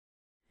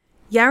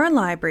Yarra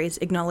Libraries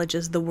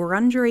acknowledges the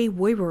Wurundjeri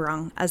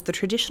Woiwurrung as the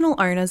traditional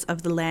owners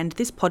of the land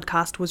this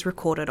podcast was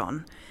recorded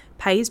on,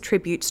 pays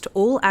tributes to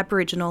all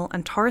Aboriginal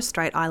and Torres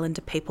Strait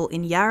Islander people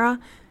in Yarra,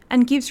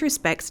 and gives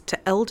respects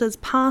to elders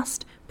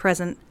past,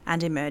 present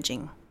and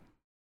emerging.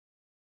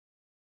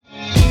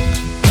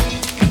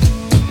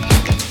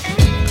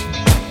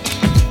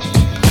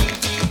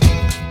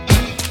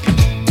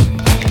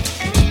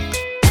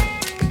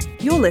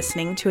 You're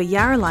listening to a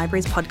Yarra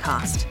Libraries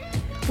podcast.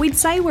 We'd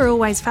say we're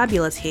always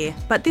fabulous here,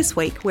 but this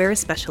week we're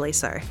especially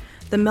so.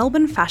 The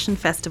Melbourne Fashion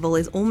Festival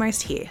is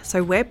almost here,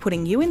 so we're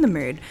putting you in the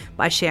mood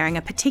by sharing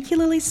a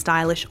particularly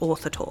stylish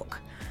author talk.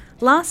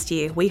 Last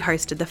year, we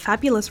hosted the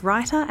fabulous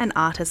writer and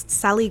artist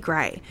Sally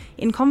Gray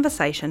in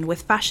conversation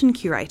with fashion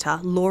curator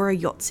Laura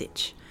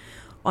Jotsic.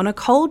 On a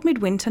cold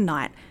midwinter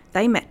night,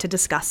 they met to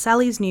discuss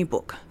Sally's new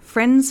book,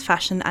 Friends,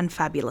 Fashion and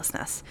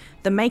Fabulousness,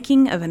 The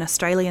Making of an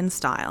Australian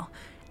Style,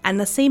 and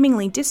the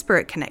seemingly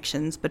disparate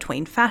connections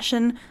between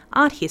fashion,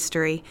 art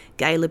history,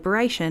 gay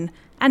liberation,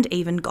 and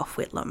even Gough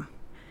Whitlam.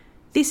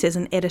 This is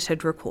an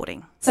edited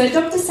recording. So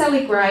Dr.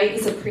 Sally Gray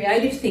is a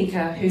creative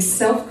thinker whose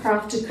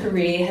self-crafted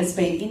career has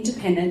been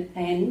independent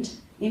and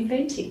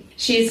inventive.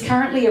 She is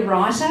currently a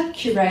writer,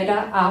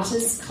 curator,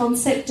 artist,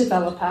 concept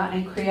developer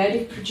and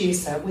creative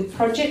producer with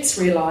projects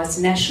realised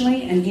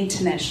nationally and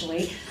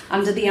internationally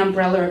under the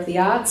umbrella of the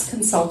arts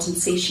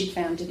consultancy she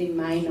founded in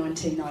May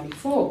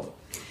 1994.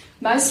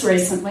 Most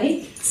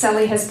recently,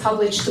 Sally has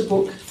published the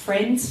book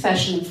Friends,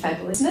 Fashion and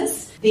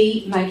Fabulousness,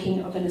 The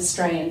Making of an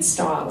Australian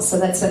Style. So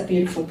that's that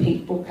beautiful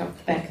pink book up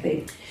the back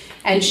there.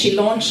 And she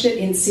launched it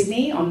in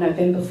Sydney on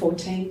November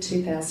 14,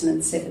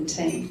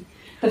 2017.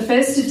 The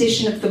first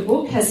edition of the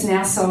book has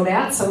now sold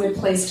out, so we're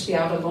pleased to be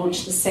able to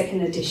launch the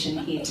second edition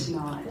here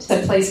tonight.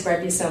 So please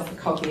grab yourself a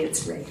copy,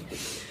 it's rare.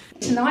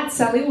 Tonight,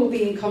 Sally will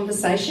be in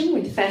conversation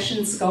with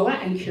fashion scholar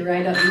and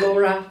curator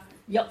Laura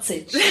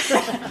Jotsic.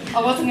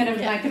 I wasn't going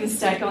to make a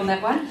mistake on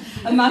that one.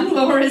 Among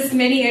Laura's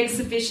many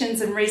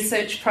exhibitions and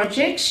research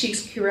projects,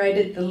 she's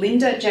curated the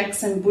Linda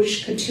Jackson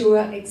Bush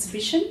Couture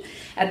exhibition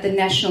at the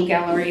National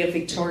Gallery of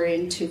Victoria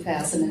in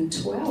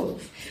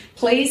 2012.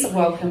 Please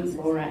welcome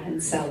Laura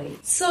and Sally.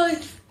 So,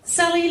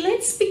 Sally,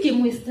 let's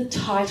begin with the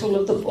title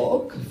of the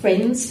book,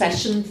 Friends,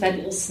 Fashion,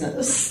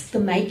 Fabulousness, The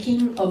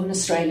Making of an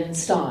Australian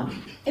Style.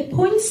 It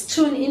points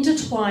to an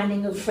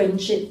intertwining of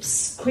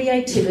friendships,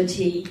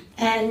 creativity,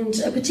 and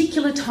a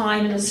particular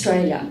time in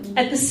Australia.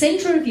 At the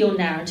centre of your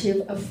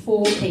narrative are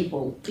four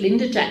people: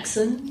 Linda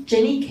Jackson,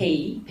 Jenny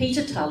Key,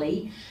 Peter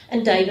Tully,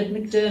 and David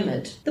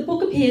McDermott. The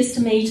book appears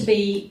to me to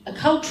be a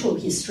cultural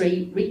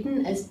history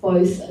written as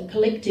both a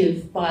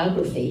collective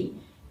biography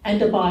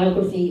and a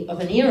biography of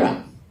an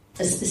era,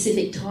 a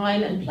specific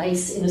time and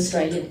place in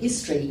Australian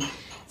history,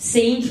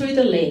 seen through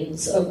the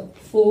lens of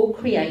four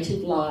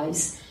creative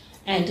lives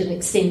and an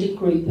extended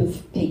group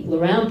of people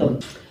around them.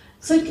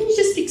 So can you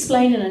just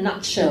explain in a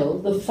nutshell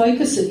the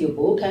focus of your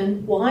book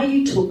and why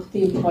you took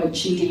the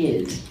approach you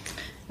did?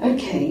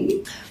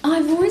 Okay.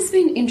 I've always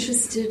been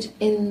interested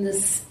in the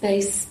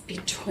space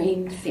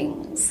between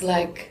things,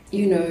 like,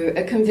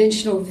 a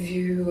conventional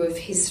view of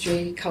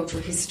history,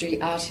 cultural history,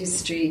 art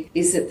history,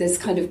 is that there's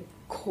kind of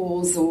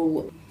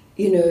causal,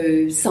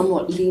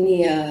 somewhat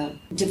linear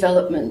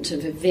development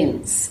of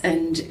events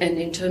and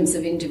in terms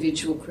of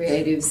individual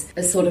creatives,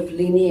 a sort of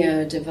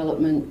linear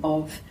development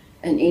of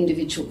an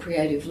individual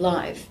creative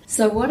life.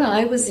 So what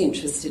I was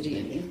interested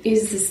in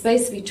is the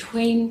space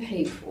between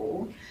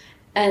people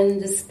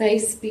and the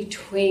space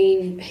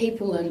between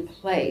people and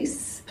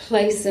place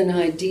and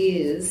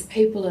ideas,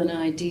 people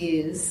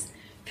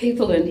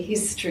and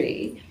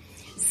history.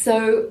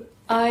 So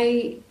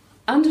I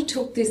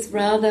undertook this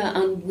rather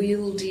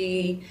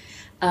unwieldy,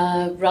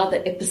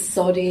 rather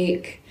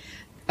episodic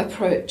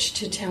approach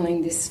to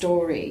telling this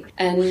story.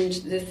 And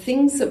the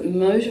things that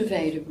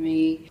motivated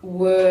me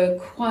were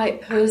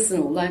quite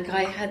personal. Like,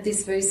 I had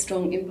this very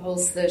strong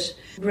impulse that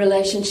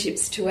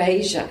relationships to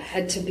Asia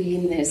had to be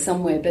in there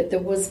somewhere, but there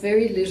was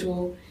very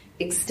little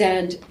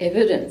extant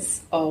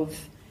evidence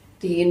of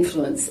the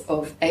influence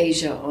of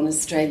Asia on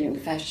Australian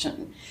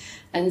fashion.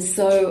 And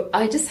so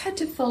I just had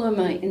to follow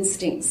my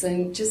instincts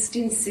and just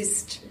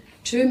insist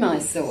to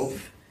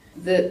myself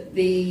that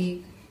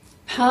the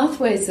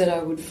pathways that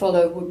I would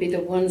follow would be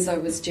the ones I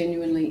was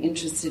genuinely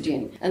interested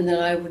in, and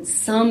that I would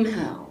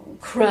somehow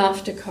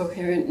craft a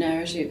coherent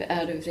narrative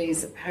out of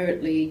these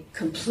apparently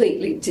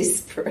completely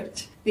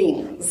disparate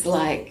things,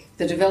 like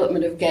the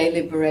development of gay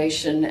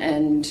liberation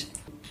and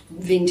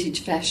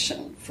vintage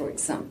fashion, for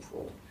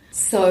example.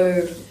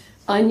 So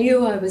I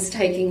knew I was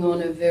taking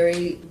on a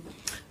very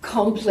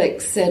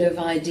complex set of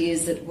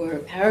ideas that were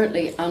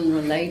apparently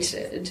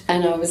unrelated,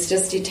 and I was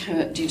just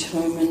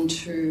determined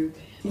to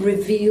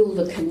reveal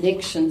the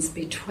connections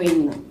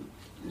between them.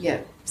 Yeah,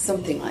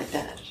 something like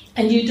that.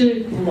 And you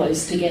do pull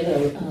those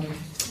together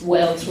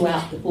well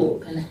throughout the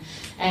book,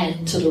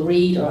 and to the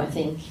reader, I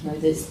think,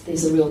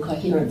 there's a real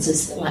coherence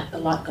as the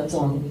light goes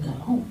on, and you go,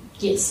 oh,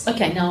 yes,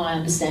 okay, now I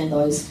understand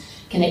those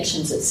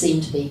connections that seem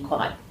to be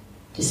quite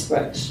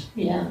disparate.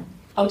 Yeah.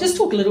 I'll just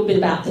talk a little bit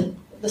about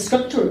the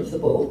structure of the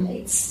book.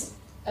 It's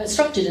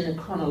structured in a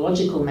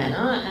chronological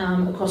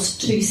manner across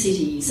two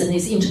cities, and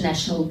there's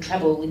international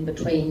travel in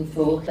between.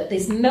 But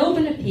there's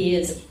Melbourne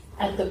appears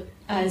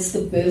as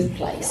the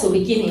birthplace or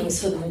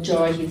beginnings for the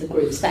majority of the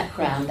group's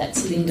background.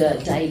 That's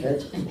Linda,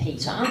 David and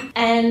Peter,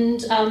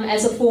 and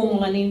as a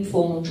formal and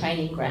informal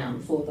training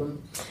ground for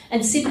them.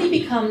 And Sydney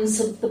becomes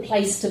the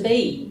place to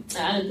be,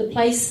 the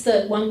place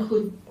that one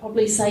could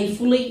probably say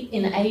fully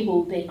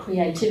enabled their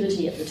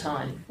creativity at the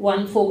time.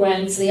 One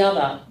foregrounds the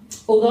other.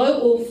 Although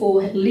all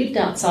four had lived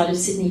outside of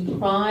Sydney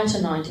prior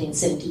to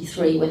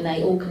 1973, when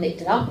they all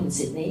connected up in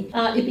Sydney,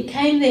 it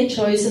became their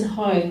chosen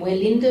home where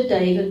Linda,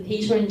 David,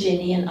 Peter and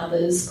Jenny and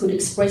others could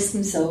express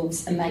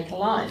themselves and make a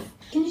life.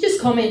 Can you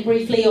just comment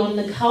briefly on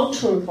the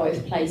culture of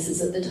both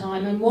places at the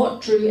time and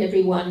what drew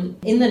everyone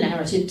in the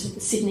narrative to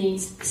Sydney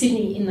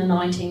in the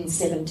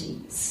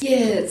 1970s?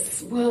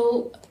 Yes,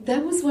 well,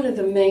 that was one of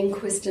the main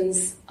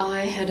questions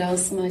I had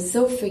asked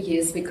myself for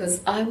years,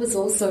 because I was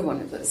also one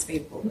of those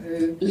people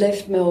who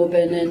left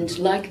Melbourne and,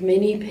 like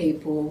many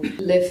people,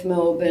 left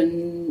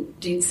Melbourne,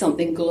 did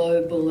something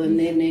global and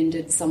then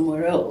ended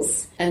somewhere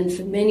else. And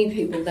for many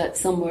people, that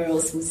somewhere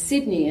else was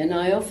Sydney. And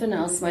I often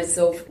ask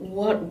myself,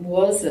 what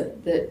was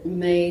it that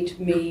made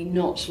me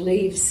not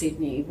leave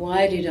Sydney?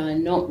 Why did I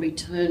not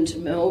return to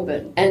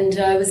Melbourne? And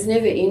I was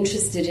never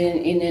interested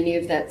in any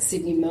of that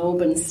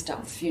Sydney-Melbourne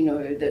stuff, you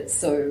know, that's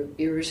so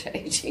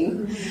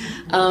irritating.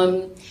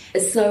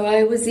 So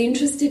I was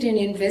interested in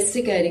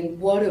investigating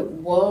what it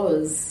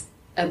was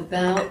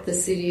about the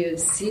city of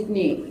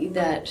Sydney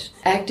that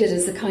acted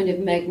as a kind of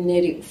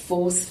magnetic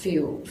force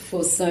field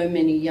for so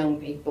many young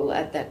people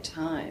at that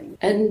time.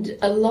 And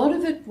a lot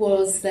of it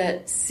was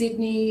that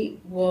Sydney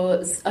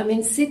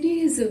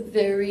is a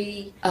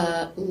very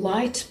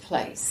light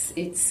place.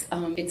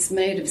 It's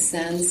made of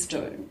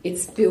sandstone.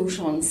 It's built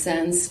on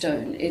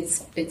sandstone.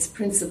 Its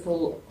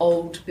principal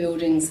old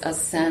buildings are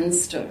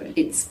sandstone.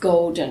 It's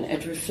golden.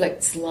 It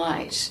reflects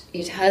light.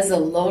 It has a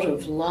lot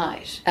of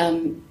light.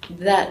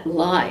 That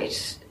light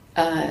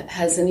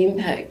has an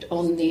impact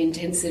on the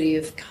intensity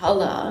of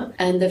colour,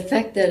 and the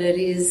fact that it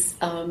is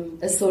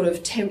a sort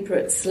of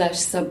temperate /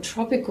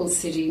 subtropical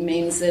city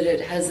means that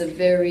it has a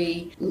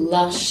very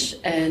lush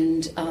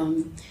and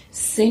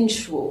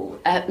sensual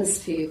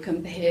atmosphere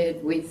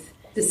compared with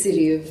the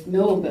city of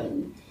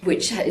Melbourne,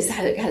 which has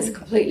a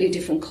completely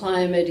different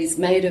climate, is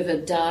made of a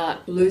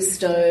dark blue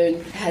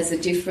stone, has a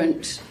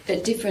different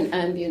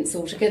ambience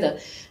altogether.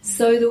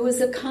 So there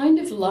was a kind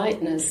of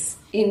lightness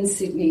in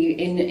Sydney,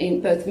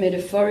 in both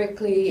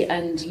metaphorically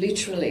and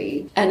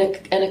literally, and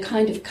a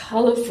kind of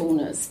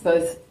colourfulness,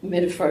 both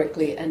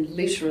metaphorically and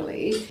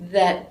literally,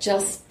 that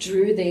just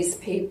drew these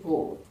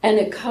people. And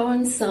it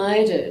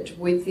coincided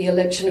with the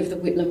election of the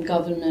Whitlam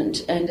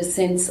government and a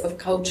sense of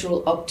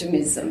cultural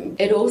optimism.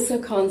 It also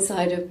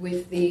coincided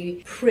with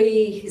the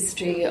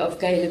pre-history of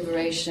gay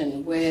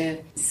liberation, where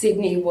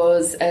Sydney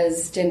was,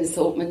 as Dennis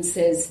Altman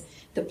says,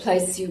 the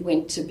place you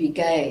went to be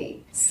gay.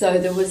 So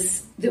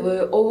there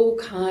were all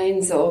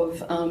kinds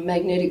of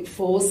magnetic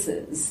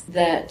forces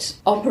that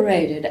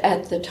operated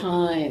at the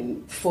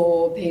time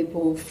for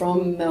people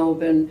from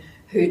Melbourne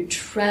who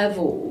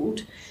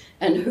travelled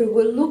and who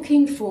were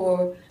looking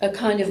for a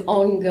kind of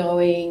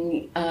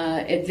ongoing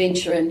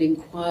adventure and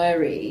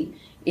inquiry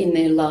in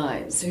their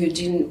lives, who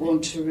didn't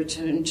want to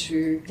return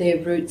to their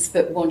roots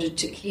but wanted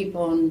to keep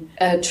on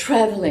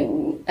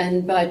travelling.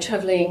 And by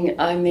travelling,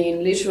 I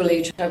mean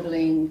literally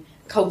travelling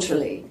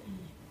culturally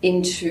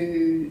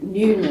into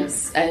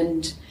newness,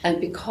 and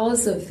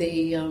because of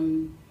the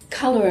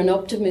colour and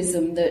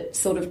optimism that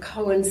sort of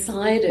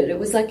coincided, it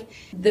was like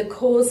the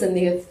cause and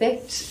the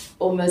effect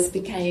almost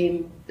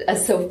became a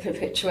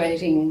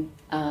self-perpetuating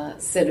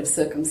set of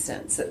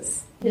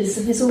circumstances. Yes,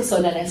 and there's also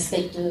that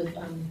aspect of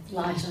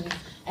light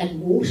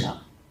and water.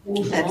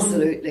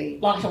 Absolutely.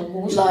 Light on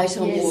water. Light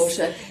on yes.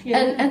 water.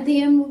 Yeah. And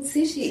the Emerald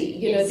City,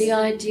 you know, Yes. the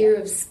idea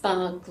of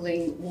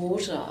sparkling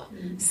water,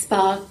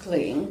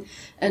 sparkling.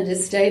 And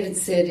as David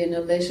said in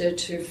a letter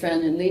to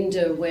Fran and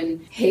Linda,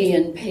 when he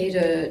and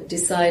Peter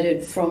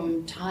decided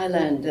from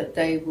Thailand that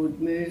they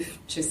would move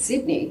to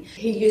Sydney,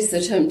 he used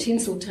the term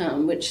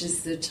Tinseltown, which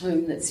is the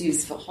term that's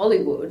used for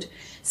Hollywood.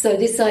 So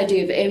this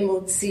idea of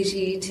Emerald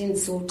City,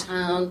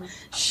 Tinseltown,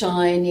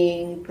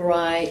 shining,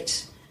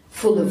 bright,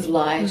 full of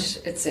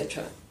light,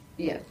 etc.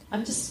 Yeah.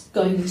 I'm just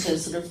going to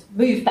sort of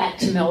move back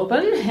to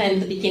Melbourne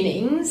and the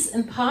beginnings,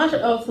 and part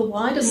of the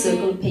wider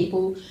circle of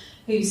people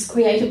whose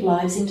creative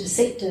lives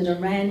intersected and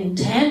ran in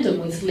tandem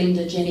with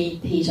Linda, Jenny,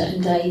 Peter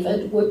and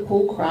David were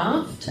Paul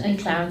Kraft and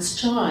Clarence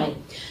Chai,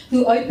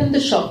 who opened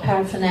the shop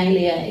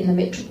Paraphernalia in the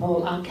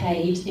Metropole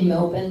Arcade in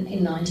Melbourne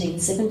in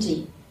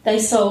 1970. They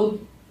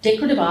sold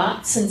decorative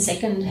arts and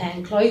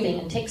second-hand clothing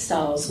and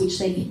textiles, which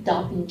they picked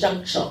up in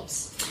junk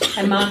shops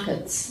and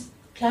markets.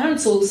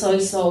 Clarence also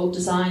sold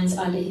designs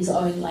under his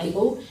own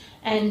label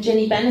and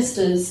Jenny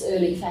Bannister's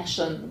early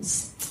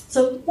fashions.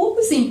 So what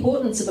was the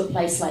importance of a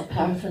place like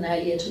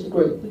Paraphernalia to the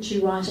group, which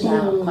you write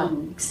about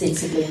quite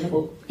extensively in the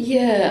book?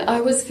 Yeah, I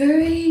was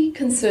very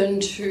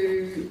concerned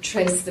to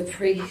trace the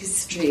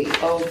prehistory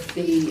of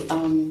the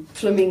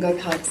Flamingo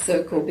Park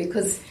Circle,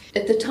 because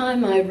at the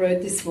time I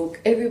wrote this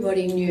book,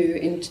 everybody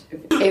in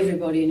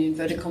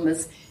inverted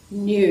commas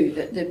knew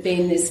that there'd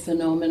been this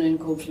phenomenon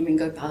called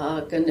Flamingo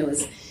Park, and there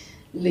was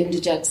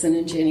Linda Jackson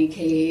and Jenny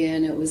Key,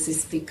 and it was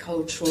this big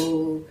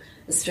cultural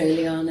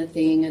Australiana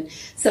thing, and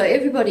so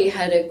everybody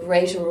had a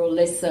greater or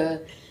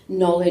lesser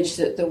knowledge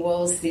that there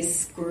was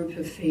this group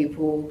of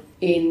people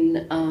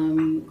in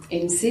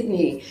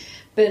Sydney.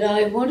 But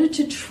I wanted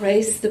to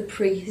trace the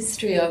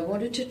prehistory. I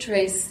wanted to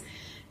trace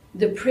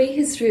the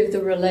prehistory of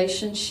the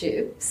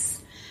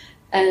relationships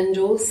and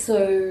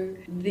also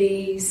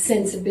the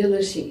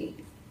sensibility.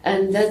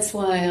 And that's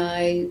why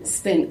I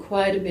spent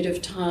quite a bit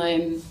of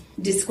time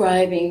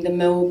describing the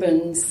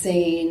Melbourne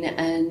scene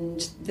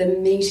and the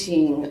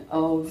meeting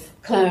of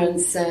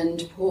Clarence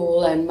and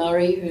Paul and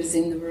Murray, who's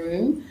in the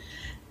room,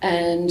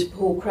 and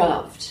Paul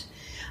Kraft.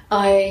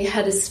 I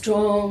had a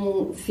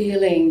strong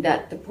feeling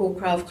that the Paul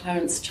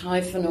Kraft-Clarence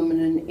Chai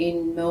phenomenon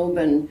in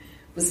Melbourne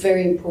was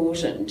very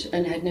important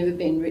and had never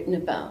been written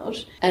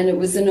about. And it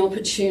was an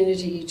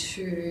opportunity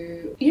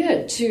to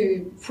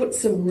put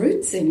some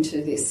roots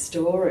into this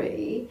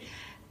story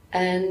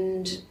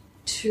and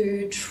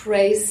to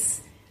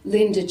trace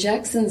Linda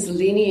Jackson's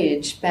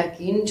lineage back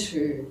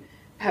into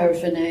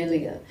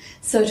Paraphernalia.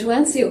 So to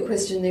answer your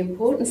question, the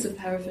importance of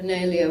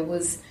Paraphernalia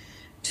was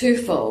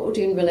twofold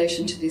in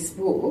relation to this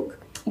book.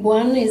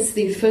 One is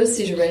the first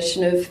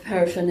iteration of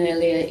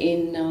Paraphernalia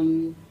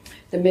in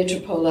the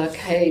Metropole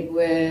Arcade,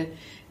 where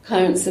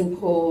Clarence and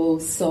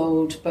Paul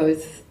sold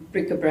both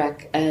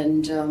bric-a-brac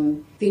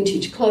and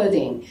vintage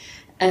clothing.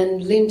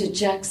 And Linda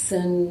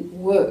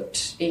Jackson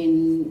worked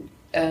in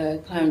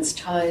Clarence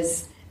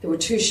Ties. There were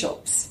two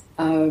shops.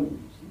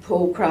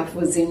 Paul Kraft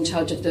was in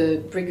charge of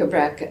the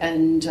bric-a-brac,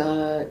 and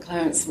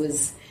Clarence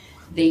was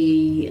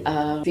the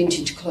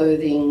vintage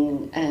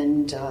clothing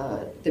and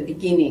the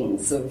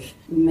beginnings of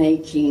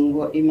making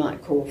what you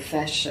might call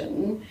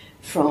fashion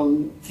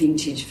from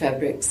vintage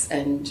fabrics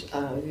and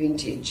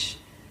vintage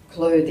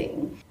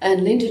clothing.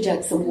 And Linda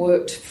Jackson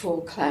worked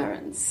for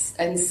Clarence.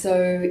 And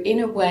so, in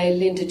a way,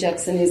 Linda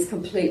Jackson is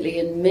completely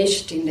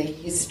enmeshed in the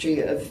history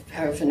of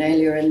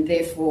Paraphernalia and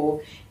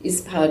therefore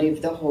is part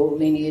of the whole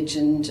lineage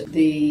and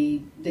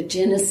the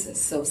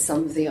genesis of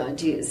some of the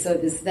ideas. So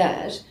there's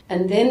that.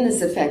 And then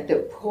there's the fact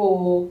that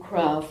Paul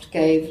Kraft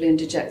gave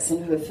Linda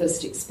Jackson her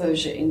first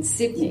exposure in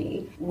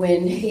Sydney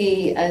when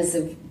he, as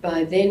a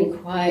by then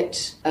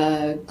quite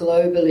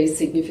globally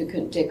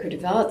significant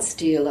decorative arts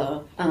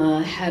dealer,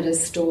 had a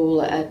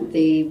stall at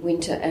the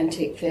Winter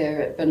Antique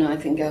Fair at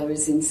Bonython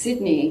Galleries in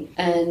Sydney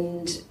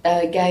and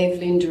gave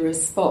Linda a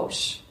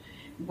spot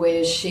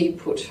where she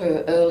put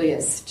her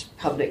earliest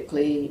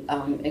publicly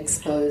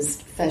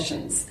exposed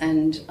fashions.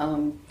 And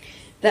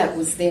that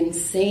was then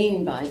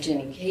seen by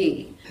Jenny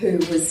Key, who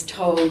was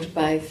told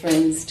by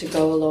friends to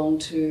go along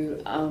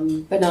to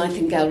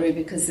Bonython Gallery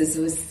because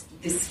there was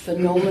this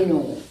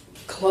phenomenal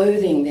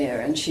clothing there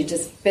and she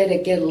just better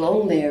get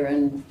along there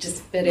and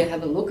just better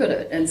have a look at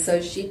it. And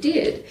so she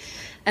did.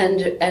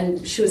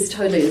 And she was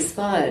totally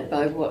inspired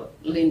by what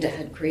Linda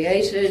had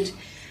created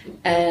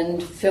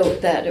and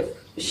felt that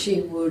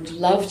she would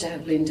love to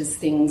have Linda's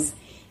things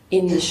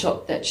in the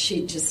shop that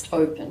she'd just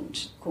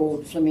opened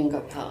called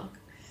Flamingo Park.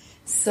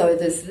 So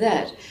there's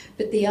that.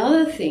 But the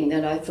other thing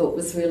that I thought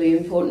was really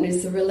important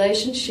is the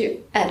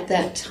relationship at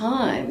that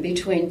time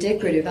between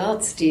decorative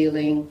arts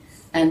dealing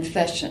and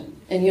fashion.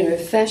 And, you know,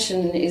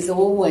 fashion is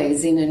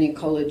always in an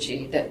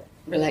ecology that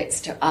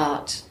relates to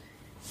art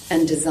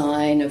and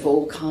design of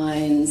all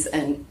kinds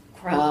and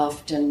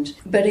craft.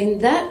 But in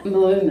that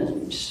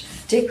moment,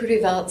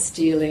 decorative arts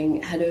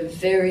dealing had a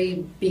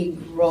very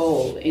big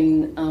role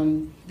in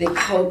the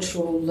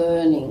cultural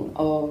learning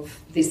of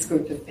this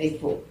group of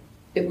people.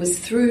 It was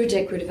through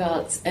decorative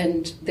arts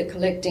and the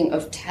collecting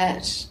of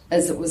tat,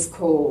 as it was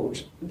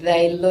called,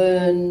 they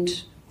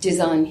learned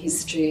design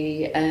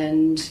history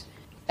and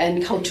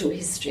cultural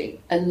history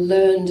and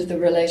learned the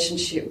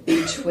relationship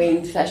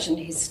between fashion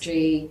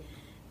history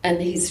and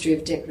the history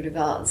of decorative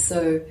arts.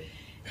 So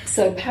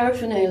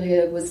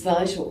Paraphernalia was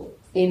vital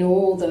in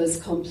all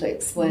those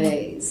complex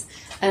ways.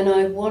 And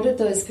I wanted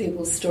those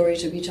people's story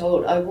to be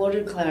told. I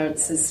wanted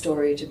Clarence's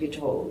story to be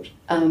told.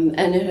 And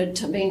it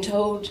had been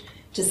told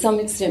to some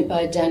extent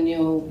by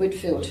Danielle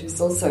Whitfield,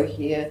 who's also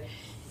here,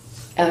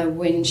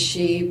 when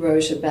she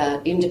wrote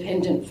about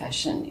independent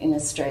fashion in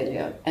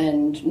Australia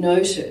and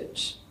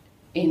noted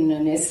in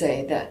an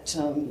essay that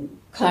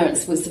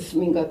Clarence was the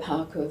Flamingo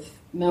Park of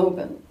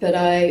Melbourne. But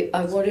I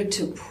wanted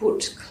to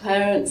put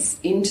Clarence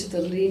into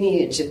the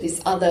lineage of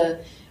this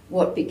other,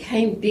 what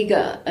became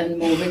bigger and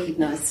more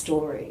recognised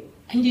story.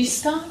 And you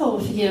start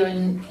off here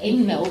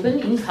in Melbourne,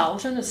 in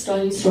Carlton, a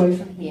stone's throw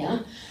from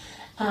here,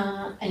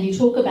 and you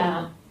talk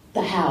about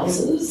the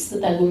houses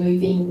that they were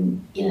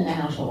moving in and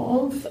out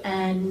of,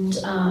 and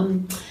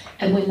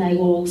when they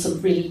were all sort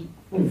of really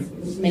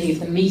many of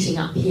them meeting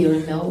up here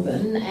in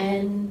Melbourne,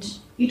 and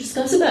you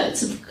discuss about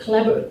sort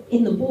of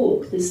in the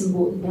book this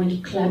important point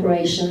of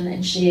collaboration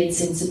and shared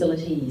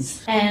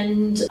sensibilities.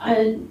 And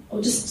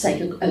I'll just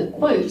take a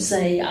quote,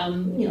 say,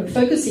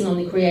 focusing on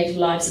the creative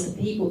lives of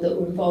the people that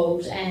were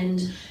involved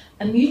and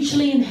a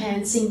mutually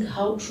enhancing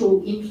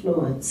cultural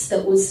influence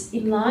that was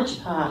in large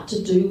part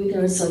to do with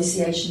their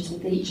associations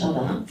with each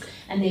other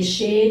and their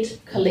shared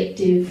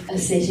collective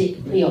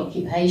aesthetic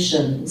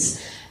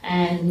preoccupations.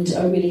 And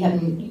I really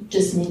haven't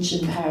just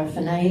mentioned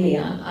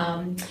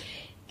paraphernalia.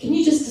 Can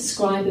you just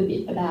describe a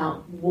bit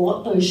about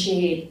what those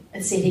shared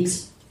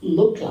aesthetics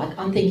looked like?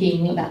 I'm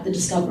thinking about the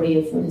discovery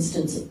of, for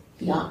instance,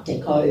 the Art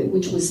Deco,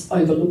 which was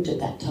overlooked at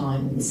that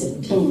time in the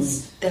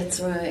 70s. That's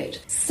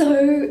right.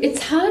 So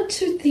it's hard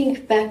to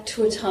think back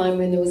to a time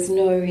when there was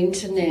no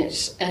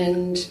internet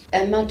and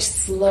a much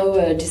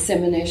slower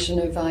dissemination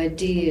of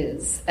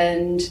ideas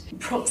and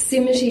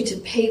proximity to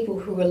people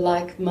who were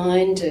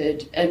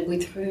like-minded and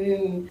with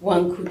whom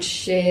one could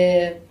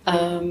share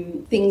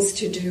things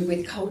to do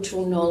with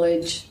cultural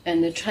knowledge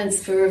and the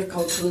transfer of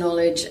cultural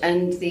knowledge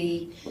and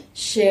the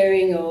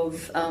sharing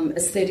of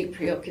aesthetic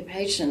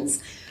preoccupations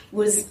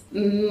was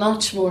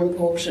much more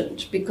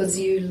important because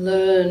you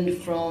learned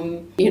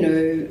from,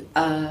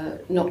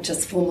 not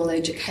just formal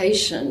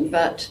education,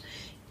 but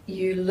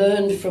you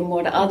learned from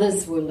what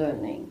others were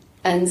learning.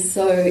 And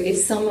so if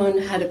someone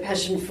had a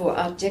passion for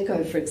Art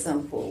Deco, for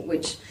example,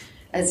 which,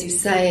 as you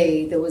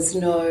say, there was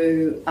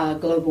no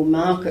global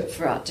market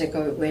for Art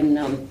Deco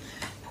when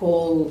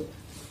Paul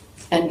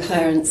and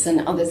Clarence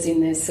and others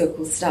in their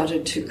circle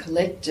started to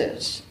collect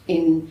it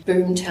in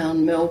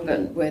Boomtown,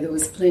 Melbourne, where there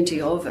was plenty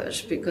of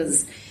it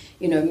because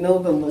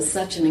Melbourne was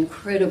such an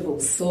incredible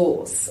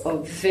source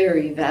of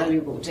very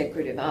valuable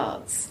decorative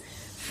arts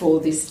for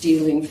this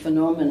dealing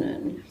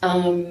phenomenon.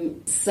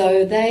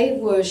 So they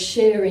were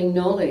sharing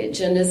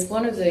knowledge, and as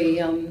one of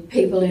the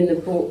people in the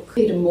book,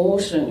 Peter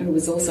Morton, who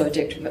was also a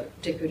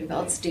decorative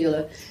arts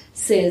dealer,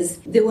 says,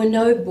 there were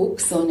no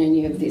books on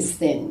any of this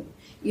then.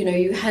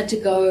 You had to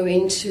go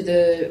into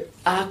the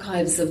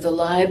archives of the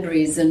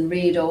libraries and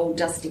read old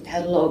dusty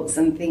catalogues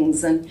and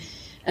things and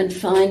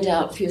find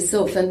out for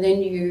yourself, and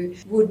then you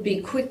would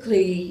be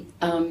quickly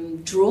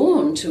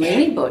drawn to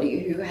anybody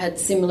who had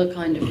similar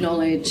kind of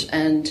knowledge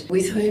and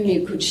with whom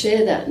you could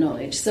share that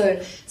knowledge. So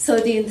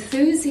the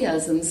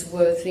enthusiasms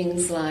were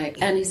things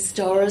like an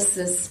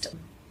historicist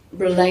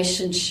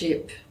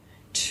relationship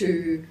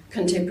to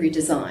contemporary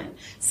design.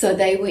 So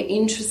they were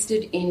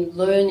interested in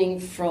learning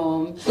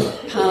from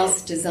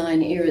past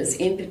design eras,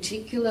 in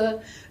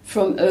particular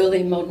from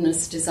early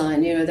modernist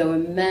design. They were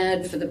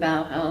mad for the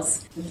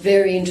Bauhaus,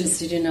 very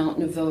interested in Art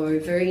Nouveau,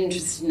 very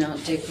interested in Art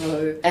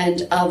Deco,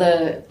 and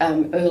other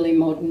early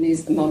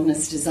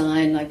modernist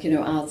design, like,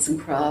 arts and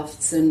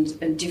crafts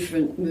and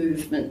different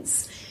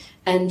movements,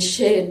 and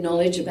shared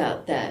knowledge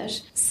about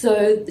that.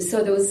 So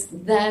there was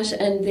that,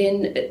 and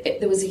then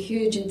there was a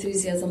huge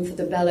enthusiasm for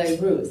the Ballet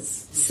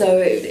Russe. So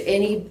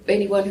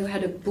anyone who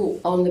had a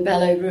book on the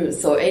Ballet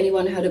Russe, or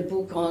anyone who had a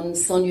book on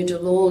Sonia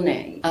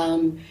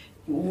Delaunay,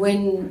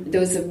 when there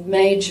was a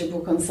major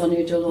book on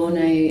Sonia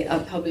Delaunay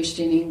published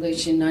in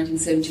English in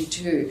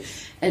 1972,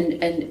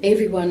 and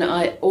everyone,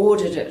 I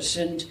ordered it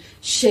and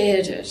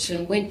shared it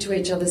and went to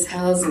each other's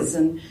houses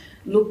and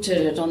looked at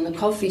it on the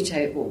coffee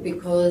table,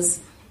 because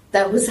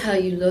that was how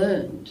you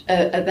learned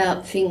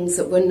about things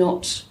that were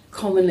not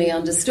commonly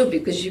understood,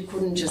 because you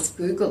couldn't just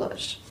Google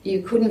it.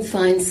 You couldn't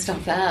find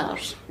stuff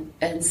out.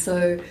 And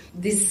so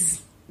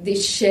this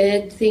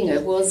shared thing,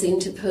 it was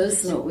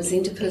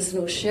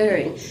interpersonal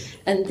sharing.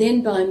 And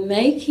then by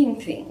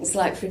making things,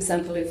 like, for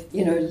example, if,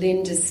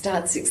 Linda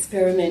starts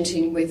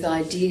experimenting with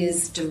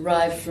ideas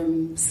derived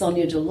from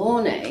Sonia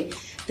Delaunay,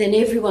 then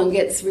everyone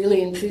gets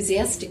really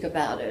enthusiastic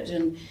about it,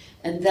 and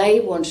they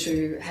want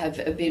to have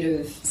a bit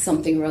of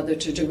something or other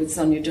to do with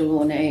Sonia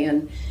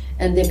Delaunay,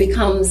 and there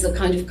becomes a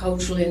kind of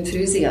cultural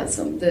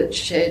enthusiasm that's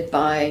shared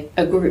by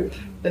a group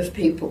of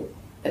people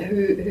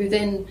who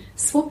then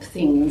swap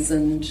things,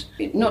 and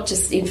not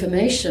just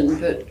information,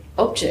 but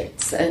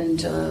objects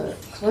and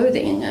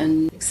clothing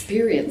and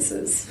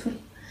experiences.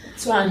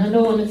 That's right. I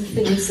know one of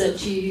the things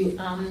that you,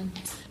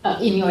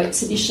 in your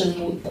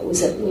exhibition that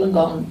was at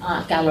Wollongong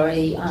Art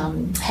Gallery,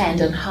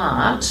 Hand and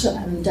Heart,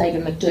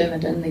 David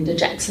McDermott and Linda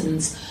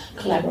Jackson's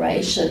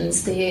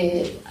collaborations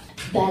there,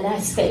 that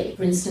aspect,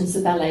 for instance,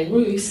 the Ballet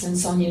Russe and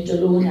Sonia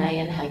Delaunay,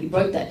 and how you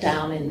broke that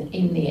down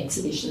in the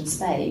exhibition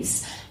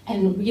space,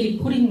 and really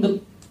putting the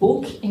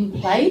book in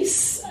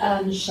place,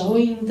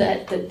 showing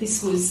that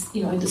this was,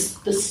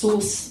 the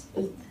source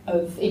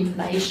of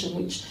information,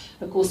 which,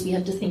 of course, we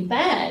have to think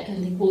back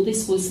and think, well,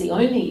 this was the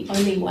only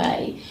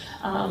way,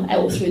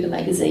 or through the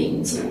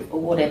magazines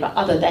or whatever,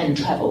 other than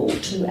travel,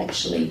 to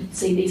actually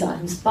see these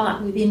items.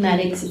 But within that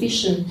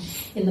exhibition,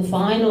 in the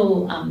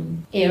final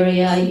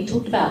area, you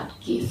talked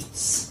about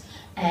gifts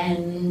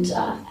and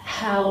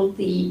how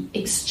the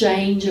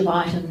exchange of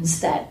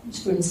items that,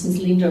 for instance,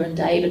 Linda and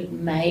David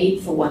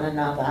made for one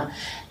another,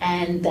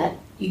 and that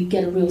you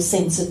get a real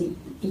sense of the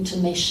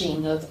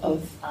intermeshing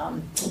of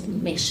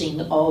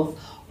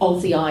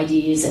of the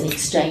ideas and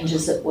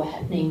exchanges that were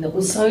happening that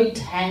were so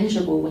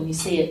tangible when you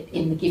see it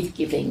in the gift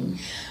giving.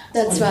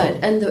 That's right,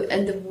 and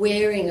the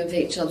wearing of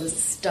each other's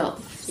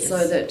stuff. Yes.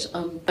 So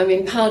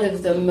that, part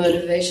of the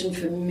motivation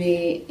for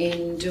me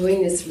in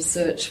doing this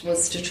research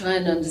was to try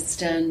and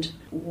understand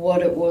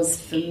what it was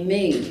for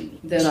me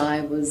that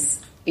I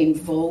was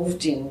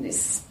involved in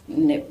this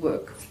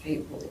network of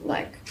people.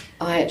 Like,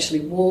 I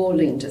actually wore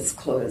Linda's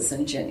clothes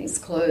and Jenny's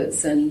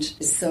clothes, and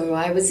so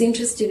I was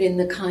interested in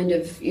the kind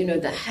of,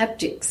 the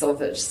haptics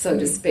of it, so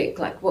to speak,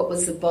 like what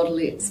was the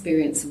bodily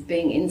experience of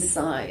being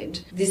inside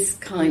this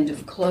kind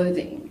of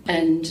clothing.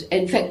 And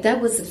in fact, that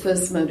was the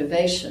first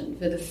motivation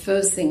for the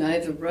first thing I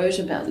ever wrote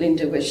about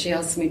Linda, where she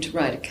asked me to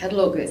write a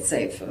catalogue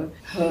essay for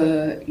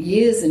her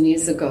years and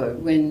years ago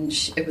when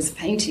it was a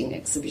painting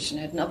exhibition,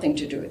 it had nothing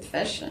to do with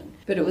fashion.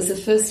 But it was the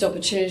first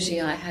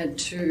opportunity I had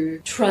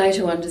to try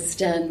to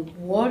understand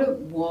what it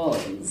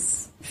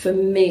was for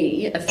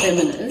me, a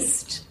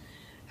feminist,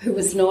 who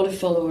was not a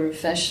follower of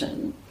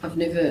fashion. I've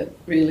never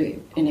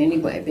really in any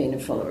way been a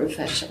follower of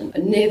fashion,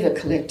 never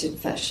collected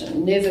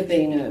fashion, never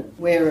been a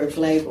wearer of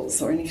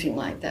labels or anything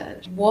like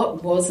that.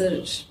 What was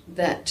it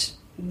that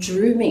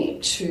drew me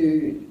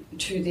to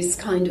this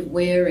kind of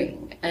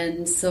wearing?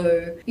 And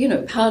so,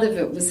 part of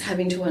it was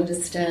having to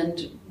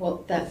understand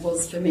what that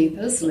was for me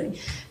personally.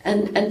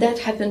 And that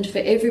happened for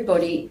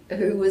everybody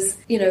who was,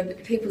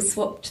 people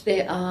swapped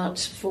their art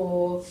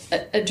for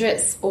a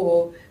dress.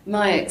 Or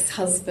my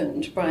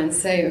ex-husband, Brian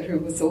Sayer, who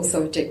was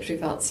also a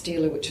decorative arts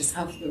dealer, which is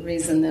half the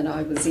reason that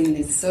I was in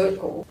this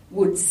circle,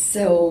 would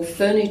sell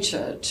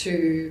furniture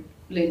to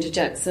Linda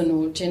Jackson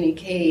or Jenny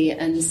Key,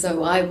 and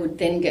so I would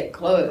then get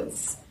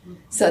clothes.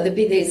 So there'd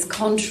be these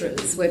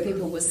contras where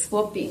people were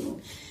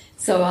swapping.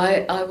 So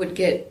I would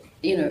get,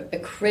 a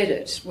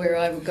credit where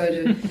I would go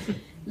to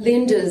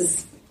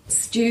Linda's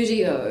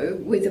studio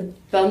with a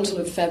bundle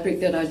of fabric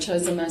that I'd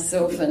chosen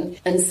myself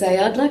and say,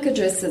 I'd like a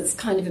dress that's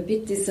kind of a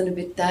bit this and a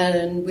bit that,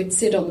 and we'd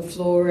sit on the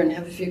floor and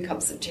have a few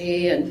cups of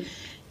tea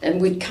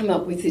and we'd come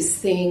up with this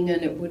thing,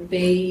 and it would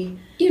be,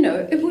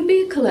 it would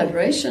be a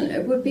collaboration.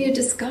 It would be a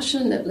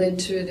discussion that led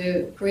to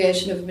the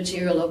creation of a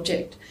material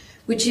object,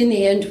 which in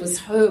the end was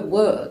her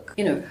work,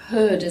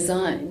 her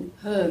design,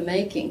 her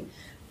making,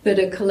 but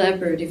a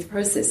collaborative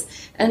process.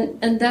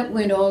 And that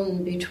went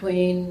on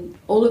between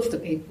all of the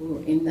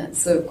people in that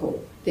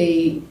circle,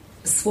 the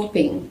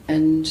swapping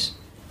and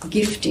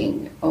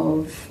gifting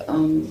of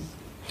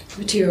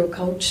material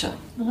culture.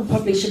 I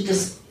probably should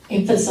just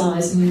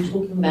emphasise, when we're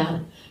talking about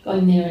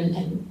going there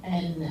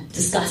and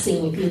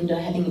discussing with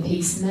Linda, having a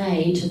piece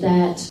made,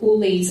 that all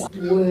these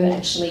were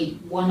actually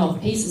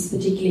one-off pieces,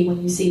 particularly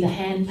when you see the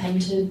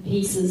hand-painted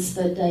pieces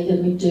that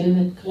David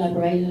McDermott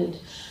collaborated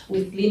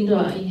with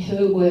Linda in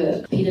her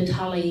work. Peter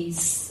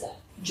Tully's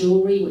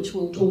jewellery, which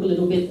we'll talk a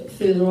little bit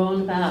further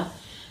on about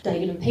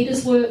David and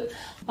Peter's work,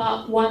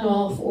 but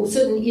one-off or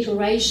certain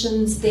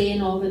iterations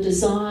then of a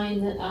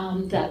design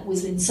that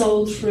was then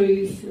sold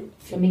through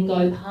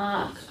Flamingo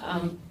Park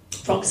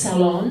Frock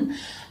Salon.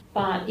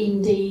 But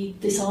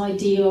indeed, this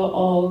idea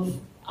of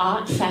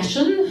art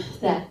fashion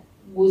that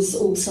was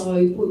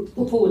also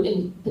put forward,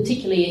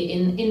 particularly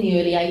in the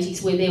early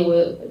 80s, where there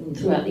were,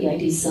 throughout the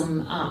 80s,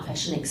 some art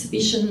fashion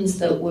exhibitions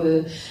that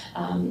were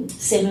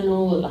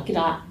seminal, like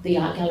at the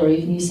Art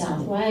Gallery of New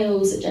South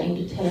Wales, that Jane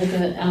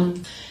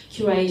Detelliger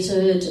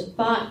curated.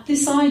 But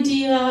this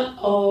idea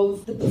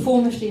of the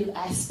performative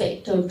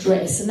aspect of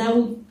dress, and that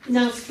will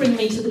now bring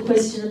me to the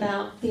question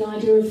about the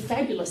idea of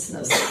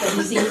fabulousness that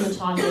is in the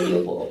title of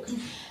your book.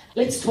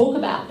 Let's talk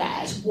about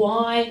that.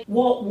 Why?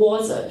 What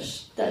was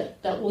it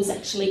that was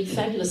actually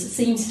fabulous? It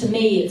seems to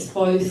me it's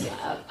both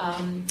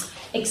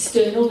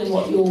external in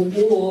what you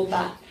wore,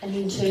 but an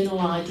internal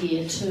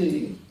idea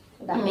too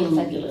about being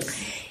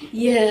fabulous.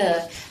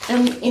 Yeah.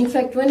 In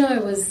fact, when I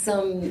was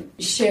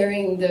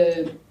sharing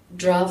the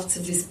drafts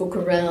of this book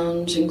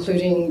around,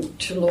 including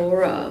to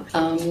Laura,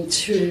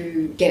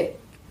 to get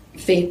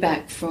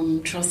feedback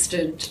from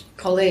trusted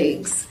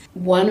colleagues,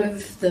 one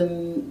of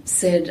them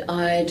said,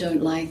 I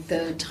don't like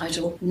the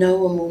title. No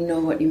one will know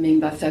what you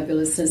mean by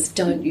fabulousness.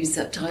 Don't use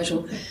that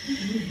title.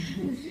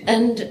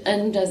 And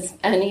as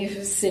Annie,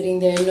 who's sitting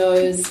there,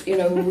 knows,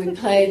 we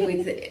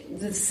played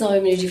with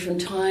so many different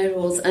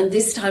titles, and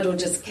this title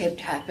just kept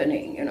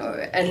happening, and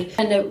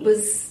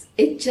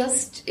it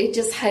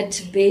just had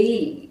to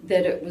be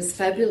that it was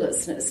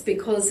fabulousness,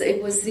 because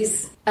it was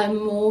this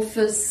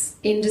amorphous,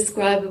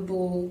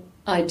 indescribable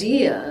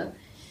idea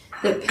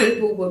that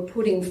people were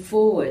putting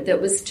forward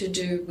that was to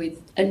do with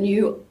a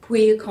new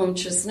queer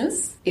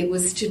consciousness. It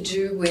was to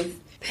do with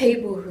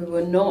people who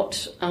were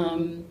not,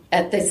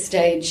 at that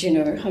stage,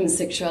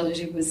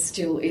 homosexuality was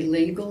still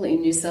illegal in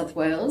New South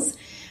Wales,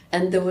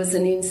 and there was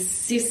an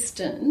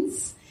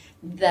insistence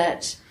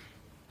that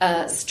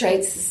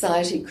straight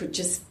society could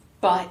just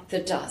bite the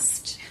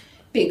dust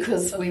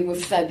because we were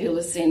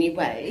fabulous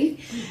anyway.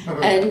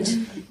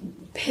 And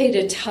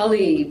Peter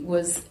Tully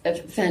was a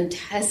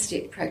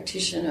fantastic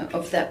practitioner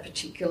of that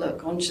particular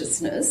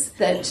consciousness,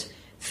 that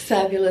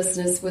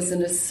fabulousness was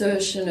an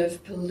assertion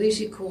of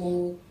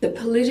the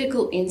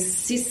political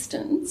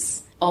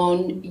insistence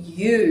on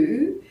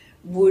you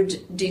would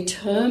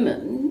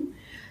determine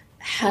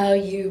how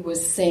you were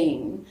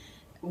seen,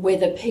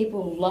 whether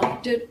people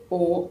liked it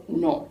or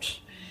not.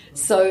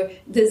 So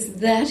there's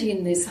that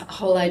in this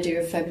whole idea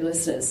of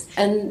fabulousness.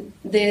 And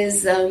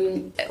there's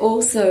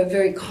also a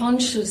very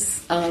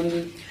conscious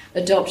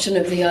adoption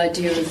of the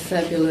idea of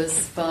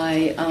fabulous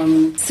by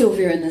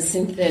Sylvia and the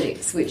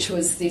Synthetics, which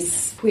was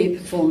this queer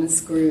performance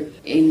group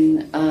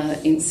in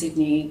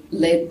Sydney,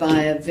 led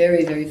by a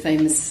very, very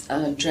famous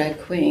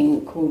drag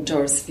queen called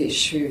Doris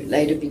Fish, who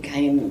later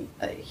became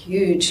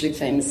hugely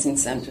famous in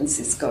San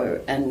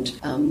Francisco and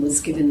was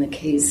given the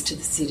keys to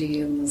the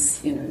city and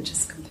was,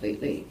 just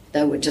completely,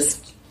 they were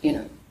just,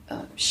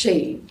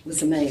 she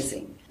was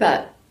amazing.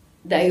 But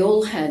they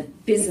all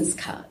had business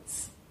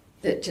cards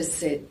that just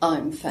said,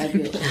 I'm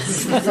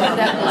fabulous. So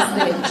that was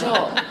their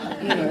job.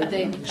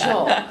 Their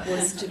job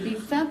was to be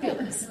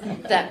fabulous.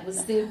 That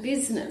was their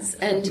business.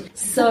 And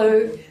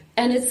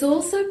it's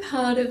also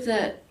part of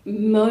that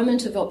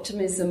moment of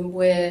optimism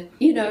where,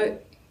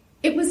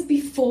 it was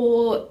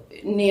before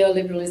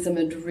neoliberalism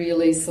had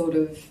really sort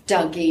of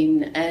dug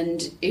in,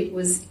 and it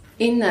was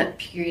in that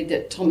period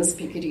that Thomas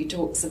Piketty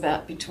talks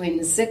about between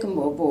the Second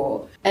World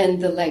War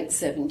and the late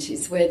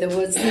 70s, where there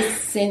was this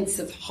sense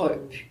of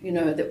hope,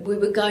 that we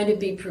were going to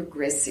be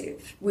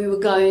progressive, we were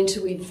going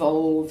to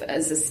evolve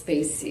as a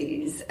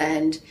species,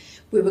 and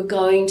we were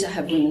going to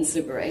have women's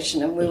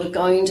liberation, and we were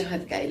going to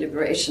have gay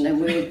liberation,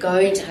 and we were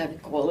going to have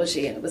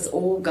equality, and it was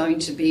all going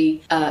to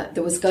be,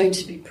 there was going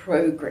to be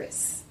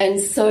progress. And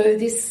so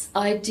this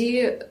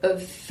idea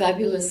of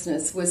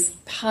fabulousness was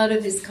part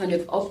of this kind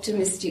of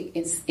optimistic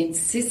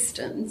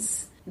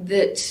insistence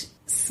that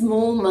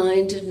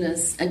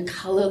small-mindedness and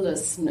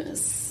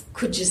colourlessness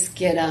could just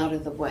get out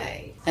of the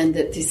way, and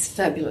that this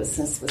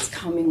fabulousness was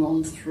coming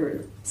on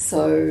through.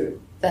 So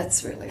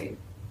that's really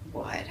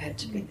why it had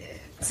to be there.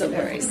 It's a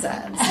very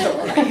sad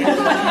story.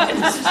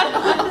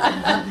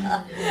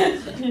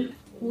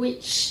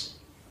 Which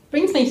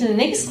brings me to the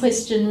next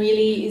question,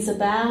 really, is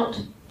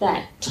about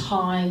that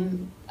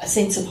time, a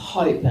sense of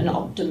hope and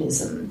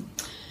optimism,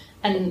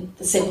 and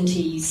the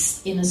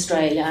 70s in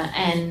Australia.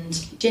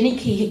 And Jenny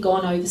Key had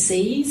gone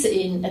overseas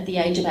at the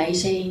age of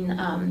 18 in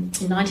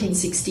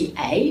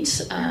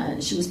 1968.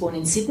 She was born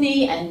in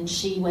Sydney, and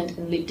she went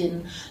and lived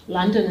in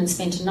London and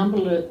spent a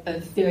number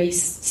of very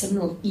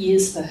seminal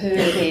years for her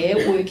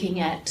there,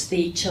 working at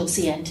the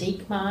Chelsea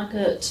Antique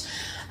Market,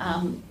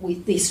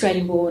 with the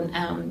Australian-born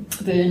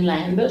Vern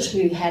Lambert,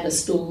 who had a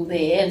stall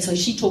there. And so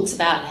she talks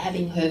about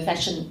having her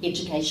fashion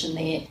education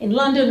there in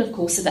London. Of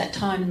course, at that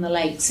time in the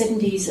late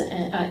 60s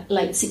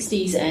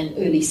and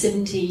early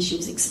 70s, she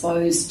was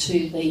exposed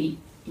to the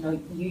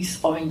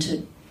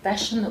youth-oriented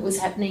fashion that was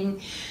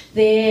happening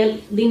there.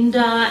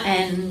 Linda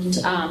and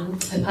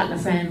her partner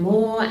Fran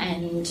Moore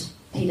and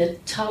Peter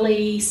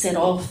Tully set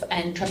off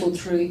and travelled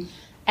through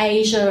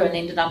Asia and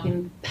ended up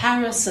in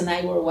Paris, and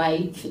they were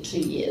away for 2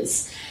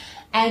 years.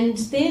 And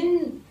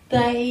then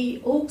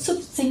they all sort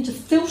of seemed to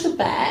filter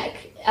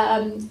back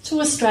to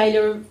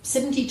Australia,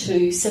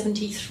 72,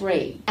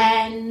 73.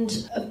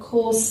 And, of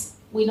course,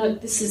 we know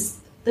this is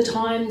the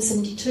time,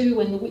 72,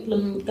 when the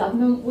Whitlam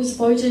government was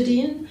voted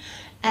in,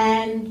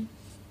 and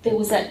there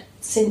was that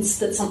sense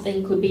that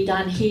something could be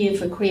done here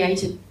for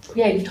creative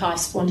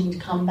types wanting to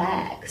come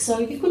back. So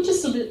if you could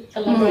just sort of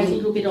elaborate a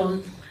little bit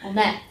on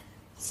that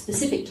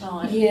specific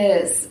time.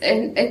 Yes,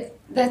 and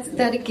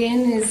that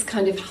again is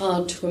kind of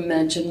hard to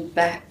imagine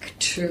back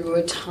to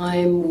a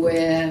time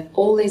where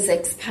all these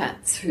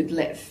expats who'd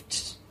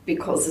left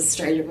because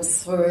Australia was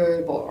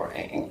so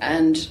boring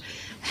and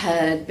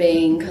had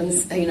been,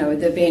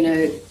 there'd been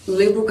a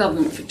Liberal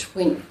government for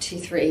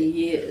 23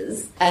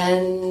 years,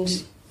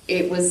 and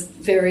it was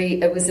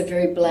a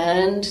very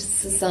bland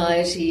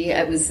society.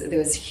 There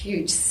was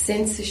huge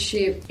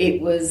censorship.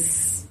 It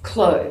was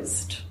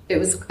closed. It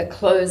was a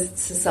closed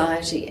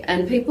society,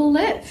 and people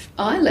left.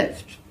 I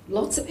left.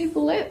 Lots of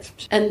people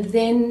left. And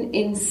then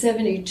in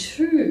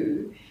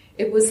 72,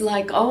 it was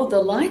like,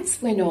 the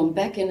lights went on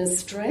back in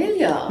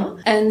Australia.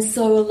 And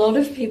so a lot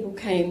of people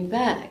came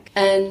back,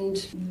 and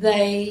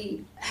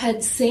they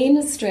had seen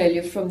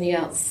Australia from the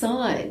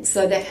outside.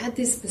 So they had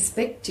this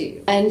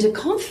perspective and a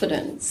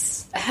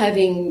confidence,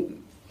 having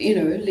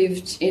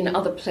lived in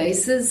other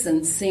places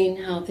and seen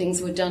how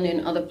things were done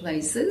in other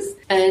places.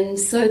 And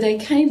so they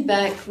came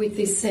back with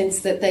this sense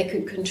that they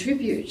could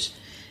contribute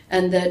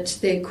and that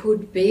there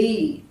could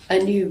be a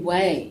new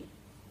way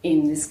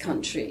in this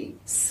country.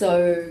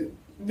 So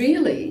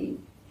really,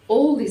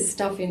 all this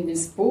stuff in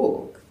this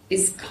book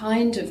is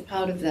kind of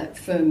part of that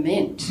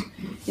ferment.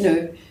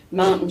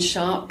 Martin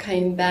Sharp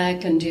came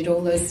back and did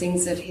all those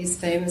things that he's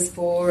famous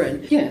for,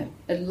 and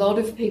a lot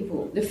of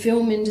people. The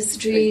film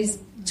industries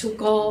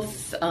took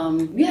off.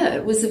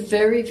 It was a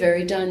very,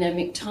 very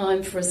dynamic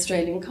time for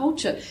Australian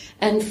culture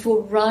and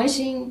for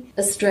writing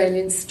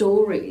Australian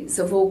stories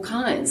of all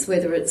kinds,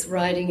 whether it's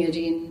writing it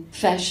in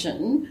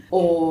fashion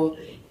or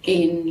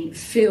in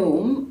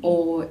film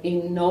or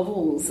in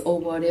novels or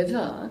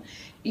whatever,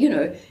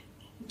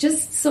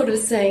 just sort of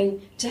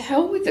saying, to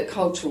hell with the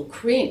cultural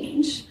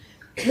cringe,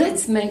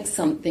 let's make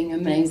something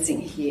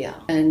amazing here.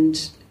 And,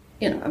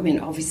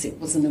 obviously it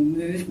wasn't a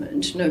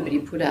movement. Nobody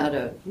put out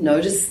a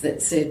notice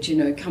that said,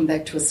 come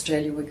back to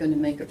Australia, we're going to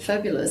make it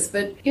fabulous.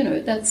 But,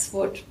 that's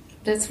what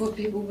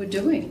people were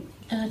doing.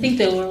 And I think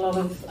there were a lot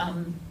of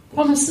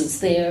promises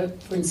there,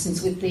 for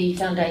instance, with the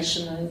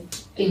foundation of,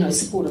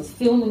 support of the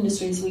film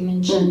industry, as we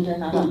mentioned,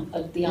 and other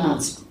of the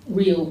arts,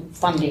 real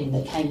funding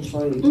that came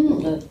through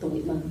the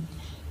Whitlam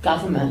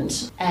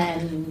government.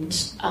 And,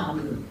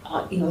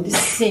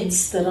 this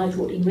sense that I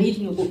thought in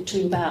reading your book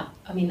too about,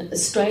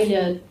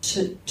 Australia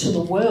to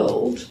the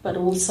world, but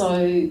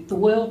also the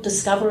world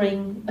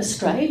discovering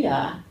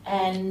Australia.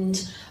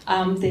 And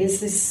there's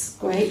this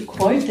great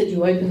quote that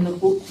you open the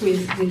book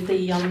with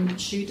the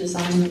shoe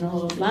designer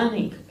Manolo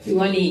Blahnik, who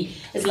only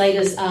as late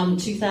as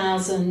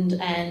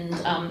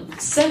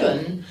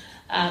 2007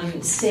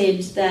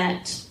 said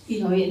that,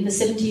 in the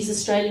 70s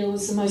Australia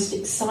was the most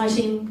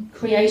exciting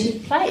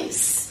creative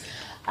place.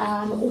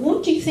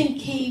 What do you think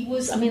he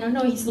was, I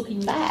know he's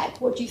looking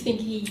back, what do you think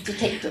he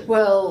detected?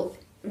 Well,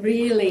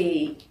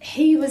 really,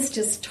 he was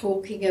just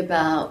talking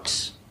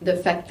about the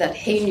fact that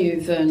he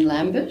knew Vern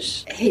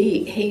Lambert,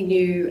 he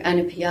knew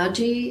Anna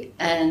Piaggi,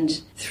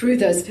 and through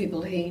those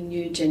people he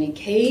knew Jenny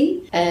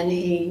Key, and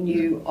he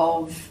knew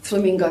of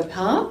Flamingo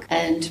Park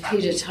and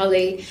Peter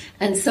Tully,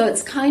 and so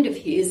it's kind of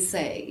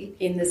hearsay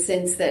in the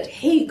sense that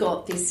he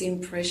got this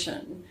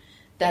impression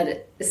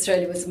that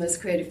Australia was the most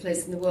creative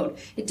place in the world.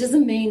 It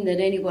doesn't mean that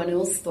anyone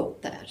else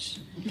thought that.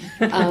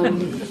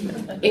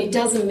 It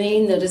doesn't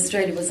mean that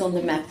Australia was on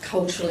the map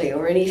culturally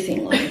or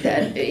anything like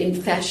that,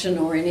 in fashion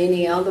or in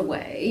any other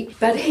way.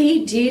 But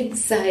he did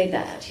say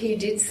that. He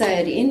did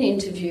say it in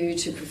interview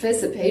to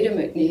Professor Peter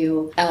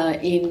McNeill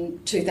in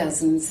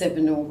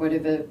 2007 or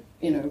whatever,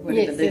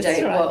 whatever the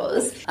date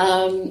was.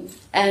 And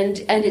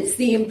it's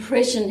the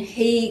impression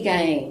he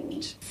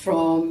gained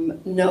from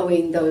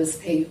knowing those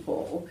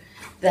people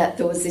that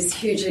there was this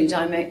hugely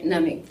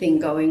dynamic thing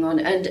going on.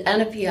 And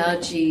Anna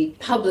Piaggi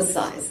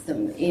publicised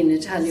them in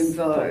Italian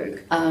Vogue.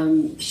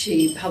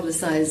 She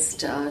publicised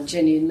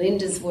Jenny and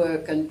Linda's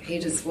work and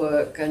Peter's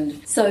work.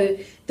 And so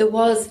there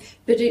was,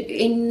 but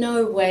in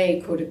no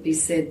way could it be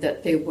said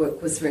that their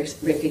work was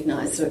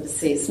recognised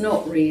overseas.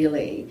 Not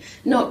really.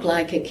 Not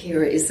like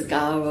Akira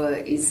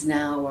Izugawa is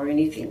now or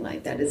anything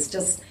like that. It's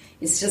just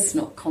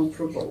not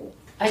comparable.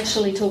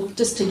 Actually,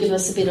 just to give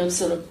us a bit of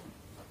sort of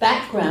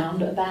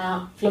background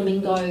about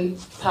Flamingo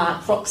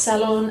Park Frock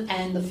Salon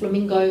and the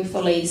Flamingo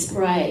Follies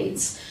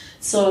parades.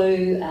 So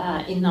in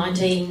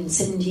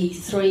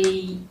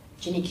 1973,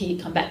 Jenny Key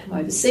had come back from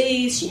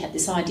overseas. She had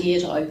this idea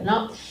to open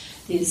up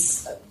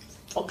this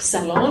frock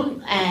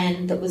salon,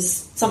 and that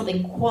was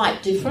something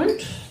quite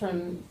different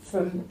from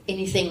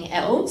anything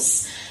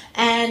else.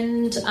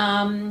 And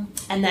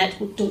that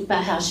talked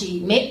about how she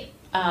met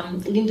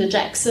Linda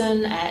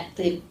Jackson at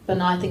the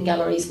Bonython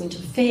Gallery's Winter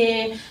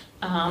Fair.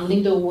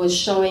 Linda was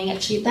showing,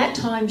 actually at that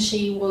time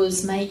she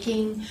was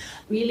making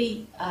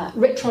really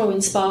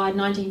retro-inspired,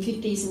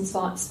 1950s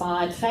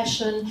inspired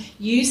fashion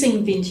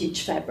using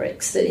vintage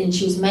fabrics and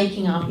she was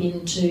making up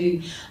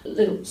into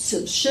little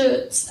sort of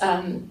shirts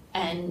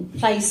and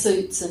play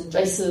suits and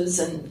dresses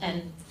and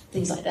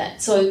things like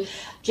that. So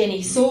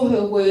Jenny saw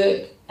her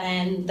work,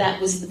 and that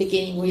was the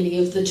beginning really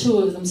of the two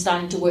of them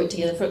starting to work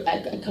together for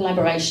a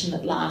collaboration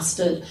that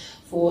lasted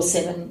for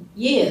 7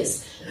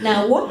 years.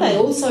 Now, what they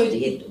also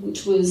did,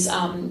 which was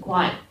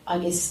quite, I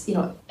guess,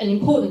 an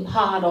important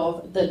part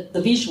of the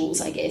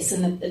visuals, I guess,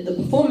 and the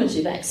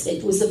performative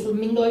aspect, was the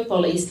Flamingo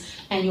Follies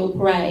annual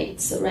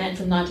parades that ran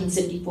from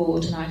 1974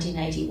 to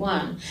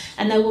 1981.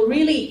 And they were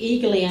really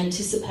eagerly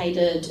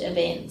anticipated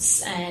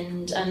events,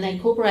 and they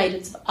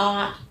incorporated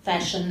art,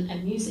 fashion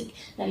and music.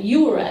 Now,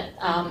 you were at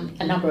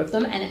a number of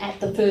them, and at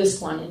the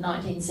first one in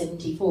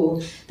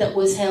 1974 that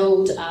was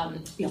held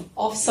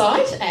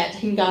off-site at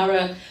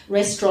Hingara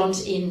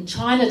Restaurant in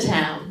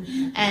Chinatown.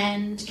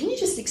 And can you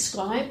just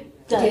describe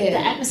the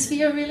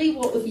atmosphere, really,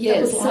 what that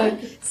was like?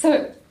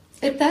 So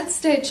at that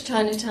stage,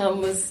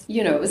 Chinatown was,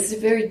 it was a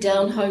very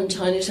down-home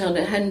Chinatown.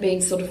 It hadn't been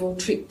sort of all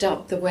tricked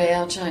up the way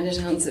our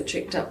Chinatowns are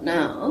tricked up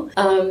now.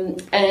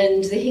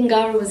 And the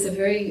Hingara was a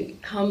very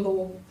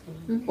humble,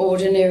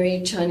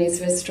 ordinary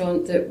Chinese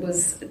restaurant that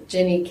was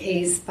Jenny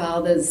Key's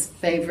father's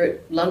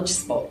favourite lunch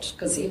spot,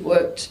 because he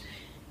worked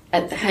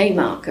at the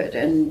Haymarket,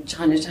 and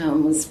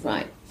Chinatown was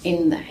right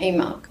in the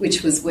Haymarket,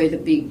 which was where the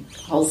big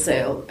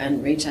wholesale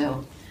and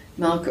retail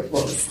market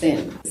was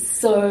then.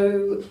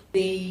 So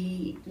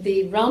the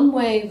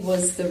runway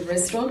was the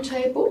restaurant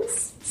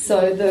tables.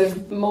 So the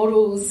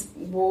models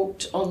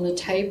walked on the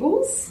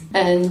tables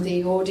and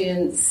the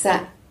audience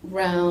sat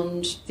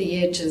round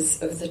the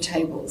edges of the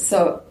table.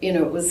 So,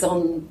 it was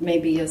on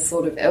maybe a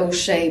sort of L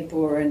shape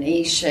or an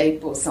E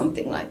shape or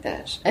something like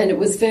that. And it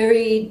was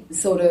very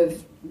sort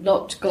of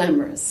not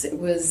glamorous. It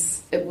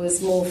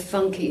was more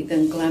funky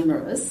than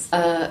glamorous.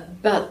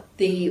 But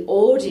the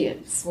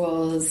audience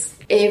was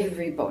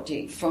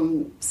everybody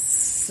from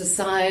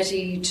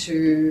society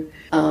to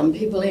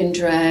people in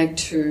drag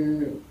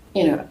to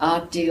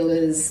art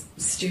dealers,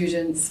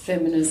 students,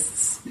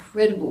 feminists,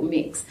 incredible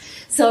mix.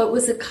 So it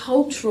was a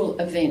cultural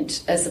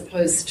event as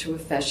opposed to a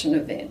fashion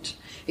event.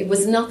 It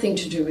was nothing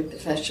to do with the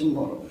fashion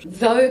world.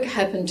 Vogue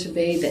happened to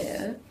be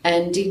there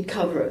and did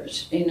cover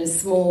it in a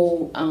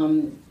small,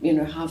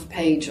 half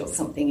page or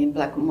something in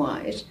black and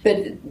white.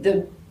 But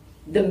the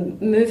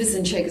movers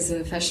and shakers of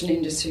the fashion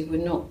industry were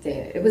not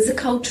there. It was a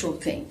cultural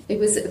thing. It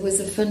was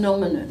a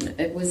phenomenon.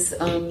 It was,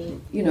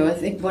 I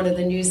think one of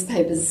the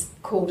newspapers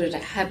called it a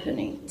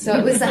happening. So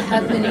it was a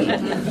happening.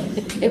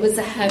 It was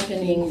a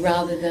happening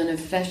rather than a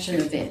fashion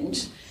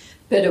event.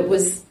 But it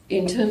was,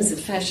 in terms of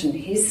fashion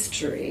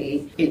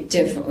history, it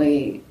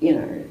definitely,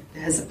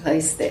 has a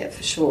place there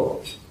for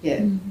sure.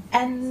 Yeah.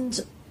 And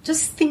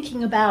just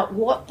thinking about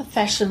what the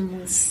fashion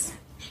was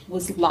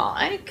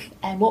like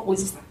and what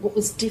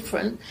was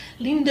different,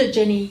 Linda,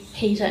 Jenny,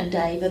 Peter and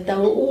David, they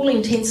were all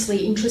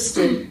intensely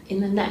interested in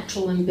the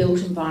natural and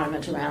built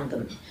environment around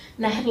them.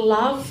 And they had a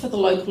love for the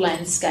local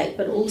landscape,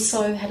 but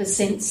also had a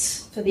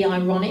sense for the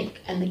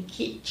ironic and the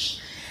kitsch.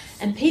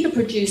 And Peter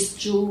produced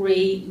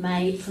jewellery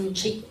made from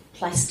cheap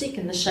plastic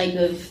in the shape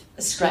of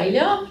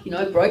Australia,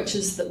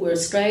 brooches that were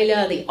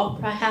Australia, the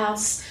Opera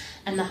House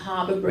and the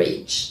Harbour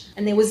Bridge.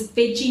 And there was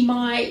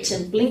Vegemite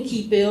and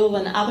Blinky Bill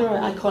and other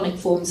iconic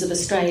forms of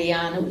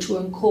Australiana which were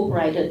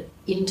incorporated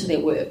into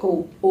their work,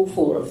 all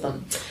four of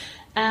them.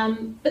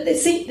 But there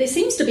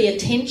seems to be a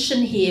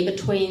tension here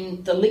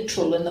between the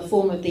literal and the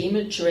form of the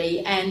imagery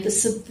and the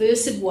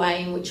subversive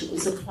way in which it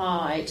was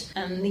applied.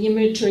 And the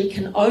imagery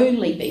can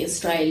only be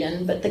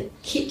Australian, but the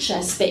kitsch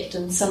aspect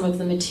and some of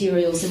the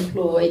materials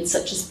employed,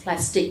 such as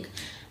plastic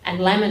and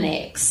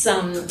Laminex,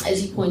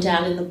 as you point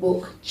out in the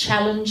book,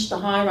 challenged the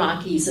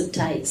hierarchies of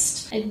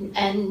taste. And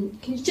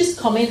can you just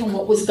comment on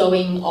what was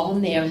going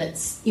on there and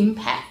its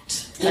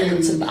impact in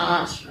terms of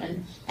art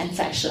and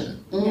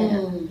fashion?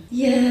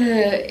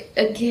 Yeah,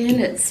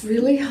 again, it's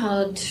really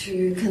hard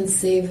to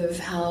conceive of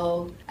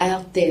how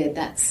out there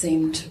that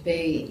seemed to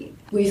be.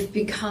 We've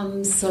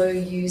become so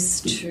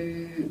used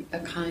to a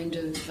kind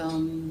of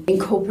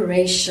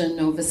incorporation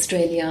of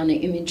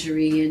Australiana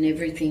imagery and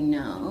everything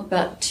now,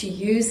 but to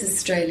use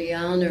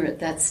Australiana at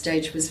that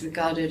stage was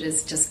regarded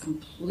as just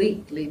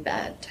completely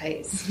bad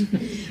taste.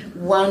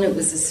 One, it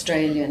was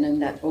Australian,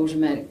 and that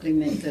automatically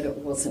meant that it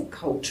wasn't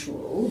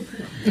cultural.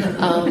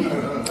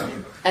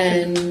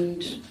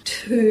 And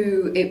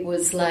two, it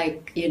was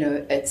like,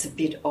 it's a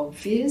bit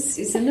obvious,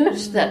 isn't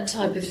it? That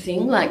type of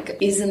thing. Like,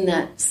 isn't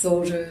that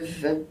sort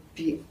of a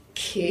bit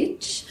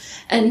kitsch?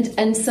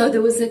 And so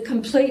there was a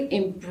complete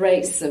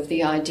embrace of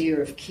the idea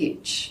of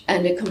kitsch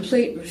and a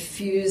complete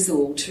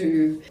refusal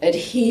to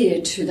adhere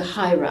to the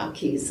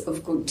hierarchies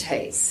of good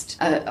taste,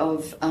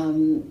 of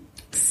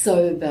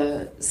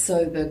sober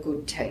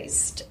good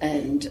taste,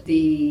 and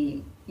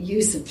the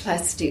use of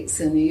plastics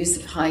and the use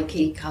of high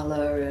key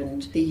colour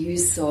and the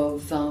use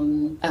of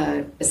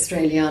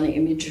Australiana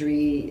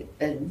imagery,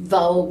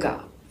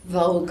 vulgar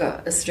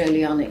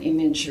Australiana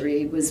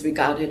imagery was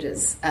regarded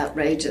as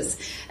outrageous.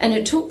 And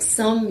it took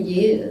some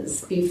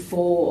years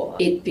before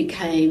it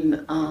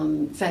became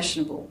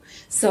fashionable.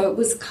 So it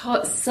was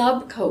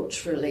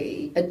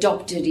subculturally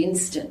adopted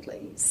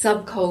instantly.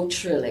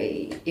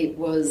 Subculturally, it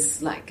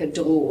was like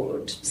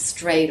adored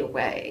straight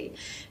away,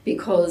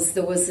 because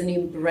there was an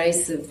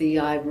embrace of the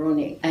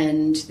ironic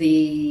and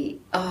the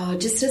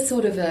just a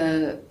sort of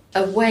a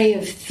way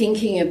of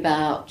thinking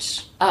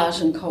about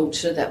art and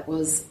culture that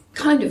was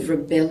kind of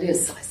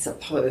rebellious, I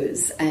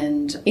suppose,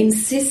 and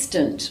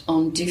insistent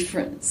on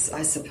difference,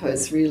 I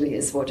suppose, really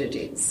is what it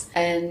is.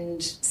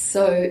 And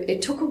so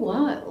it took a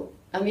while.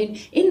 I mean,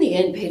 in the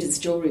end, Peter's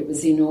jewellery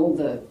was in all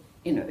the,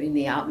 in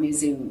the art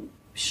museum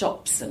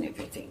shops and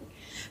everything.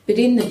 But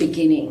in the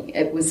beginning,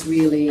 it was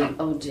really,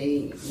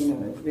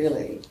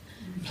 really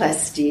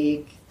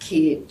plastic,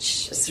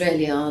 kitsch,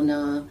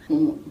 Australiana.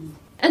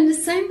 And the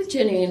same with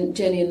Jenny and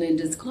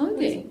Linda's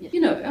clothing.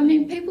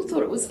 People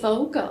thought it was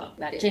vulgar.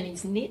 Like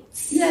Jenny's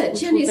knits. Yeah,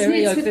 Jenny's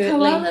knits with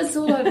koalas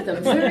all over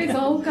them. Very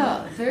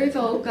vulgar, very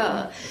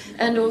vulgar.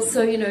 And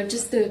also,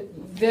 just the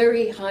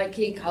very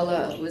high-key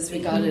colour was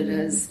regarded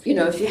as,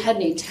 if you had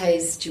any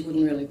taste, you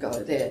wouldn't really go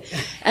there.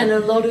 And a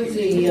lot of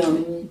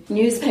the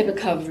newspaper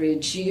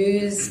coverage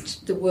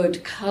used the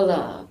word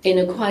colour in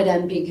a quite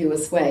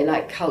ambiguous way,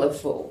 like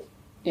colourful,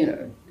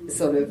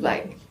 sort of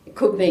like, it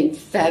could mean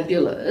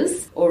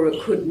fabulous, or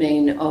it could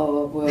mean, they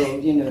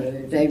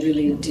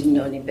really didn't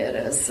know any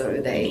better, so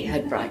they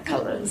had bright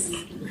colours.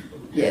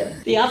 Yeah.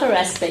 The other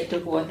aspect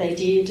of what they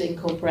did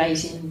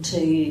incorporate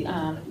into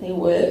their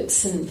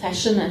works and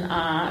fashion and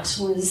art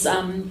was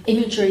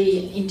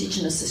imagery,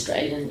 Indigenous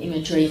Australian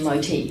imagery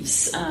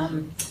motifs,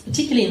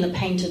 particularly in the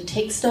painted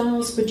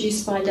textiles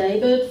produced by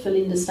David for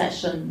Linda's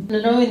fashion. And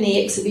I know in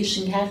the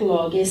exhibition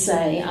catalogue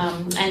essay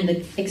and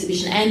the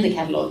exhibition and the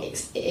catalogue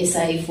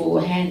essay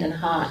for Hand and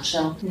Heart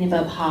Shall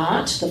Never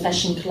Part, the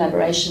fashion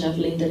collaboration of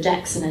Linda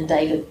Jackson and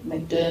David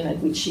McDermott,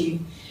 which you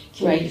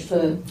curated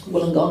for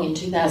Wollongong in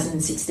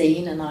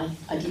 2016, and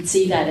I did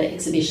see that at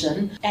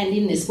exhibition. And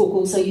in this book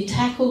also you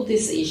tackled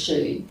this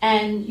issue,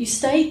 and you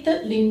state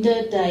that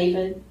Linda,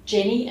 David,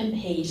 Jenny and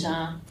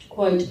Peter,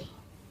 quote,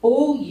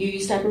 all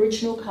used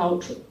Aboriginal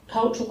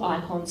cultural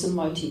icons and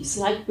motifs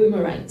like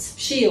boomerangs,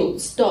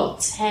 shields,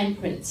 dots,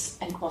 handprints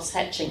and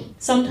cross-hatching.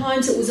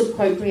 Sometimes it was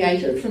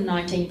appropriated from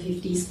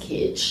 1950s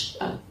kitsch,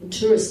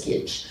 tourist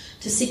kitsch,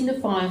 to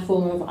signify a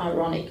form of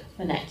ironic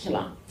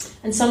vernacular.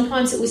 And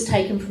sometimes it was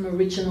taken from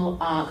original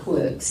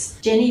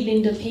artworks. Jenny,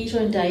 Linda, Peter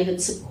and David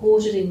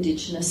supported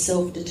Indigenous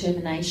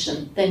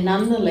self-determination. They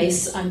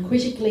nonetheless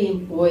uncritically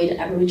employed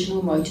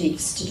Aboriginal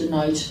motifs to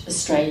denote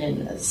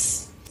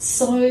Australianness.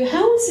 So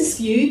how was this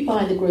viewed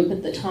by the group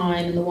at the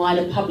time and the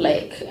wider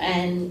public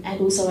and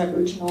also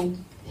Aboriginal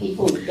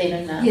people then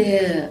and now?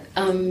 Yeah,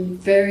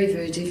 very,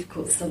 very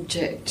difficult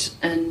subject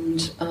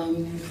and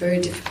very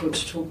difficult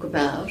to talk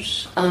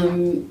about.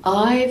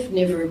 I've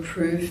never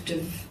approved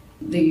of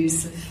the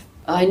use of...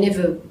 I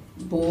never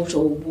bought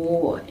or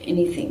wore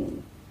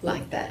anything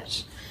like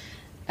that.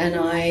 And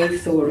I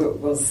thought it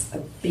was a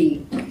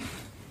big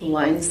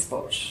blind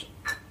spot,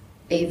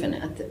 even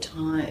at the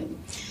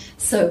time.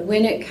 So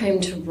when it came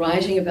to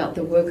writing about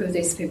the work of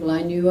these people,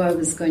 I knew I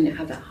was going to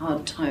have a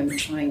hard time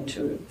trying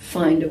to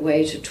find a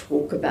way to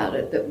talk about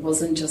it that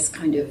wasn't just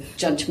kind of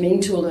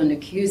judgmental and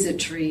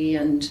accusatory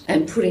and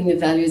putting the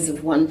values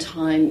of one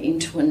time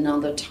into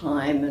another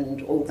time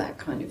and all that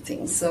kind of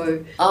thing.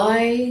 So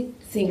I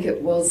think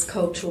it was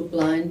cultural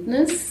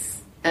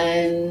blindness,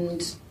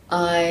 and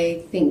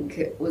I think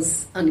it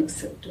was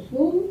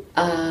unacceptable.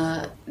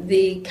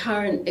 The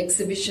current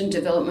exhibition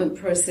development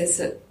process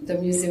at the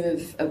Museum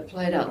of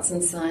Applied Arts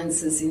and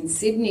Sciences in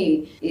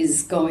Sydney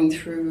is going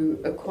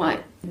through a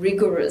quite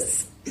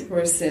rigorous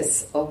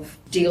process of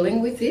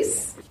dealing with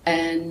this,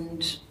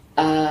 and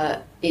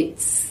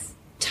it's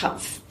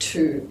tough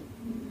to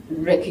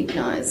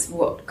recognise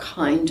what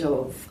kind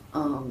of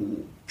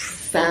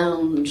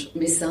profound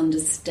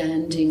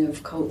misunderstanding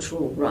of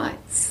cultural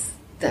rights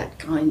that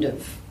kind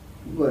of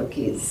work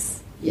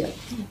is. Yeah.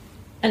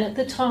 And at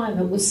the time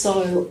it was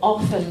so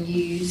often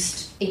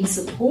used in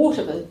support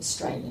of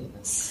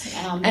Australianness.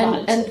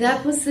 And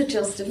that was the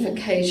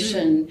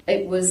justification.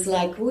 It was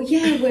like, well,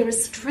 yeah, we're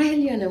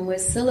Australian and we're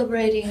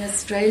celebrating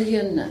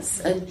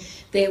Australianness. And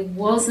there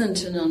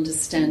wasn't an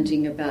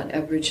understanding about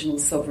Aboriginal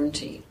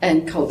sovereignty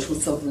and cultural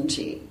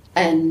sovereignty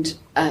and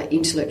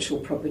intellectual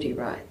property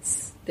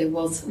rights. There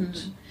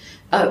wasn't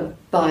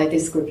by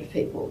this group of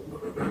people.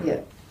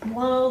 Yeah.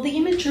 While the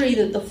imagery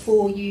that the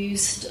four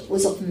used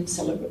was often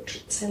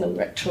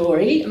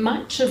celebratory,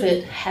 much of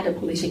it had a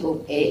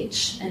political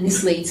edge, and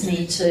this leads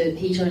me to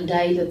Peter and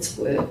David's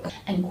work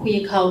and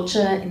queer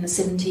culture in the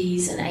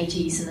 70s and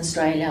 80s in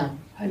Australia.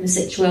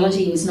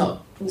 Homosexuality was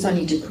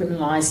only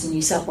decriminalised in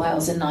New South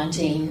Wales in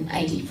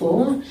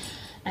 1984,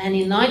 and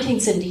in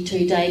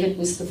 1972 David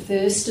was the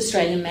first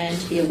Australian man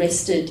to be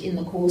arrested in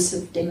the course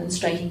of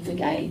demonstrating for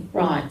gay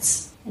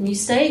rights. And you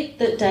state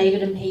that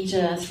David and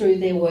Peter, through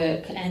their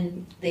work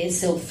and their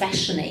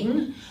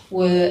self-fashioning,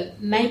 were,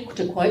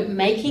 to quote,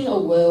 making a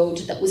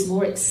world that was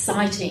more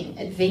exciting,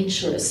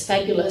 adventurous,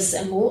 fabulous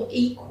and more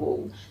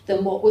equal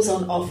than what was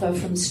on offer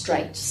from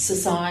straight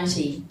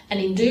society. And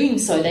in doing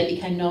so, they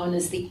became known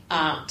as the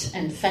art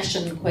and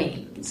fashion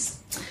queens.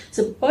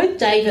 So both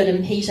David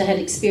and Peter had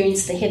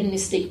experienced the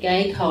hedonistic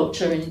gay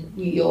culture in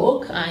New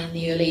York in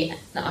the early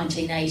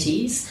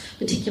 1980s,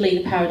 particularly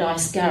the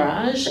Paradise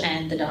Garage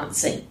and the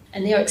dancing.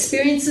 And their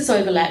experiences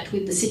overlapped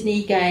with the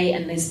Sydney Gay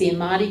and Lesbian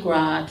Mardi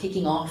Gras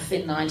kicking off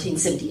in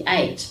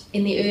 1978.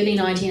 In the early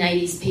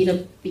 1980s,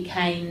 Peter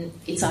became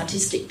its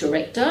artistic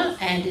director,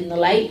 and in the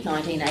late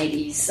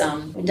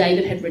 1980s, when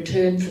David had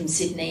returned from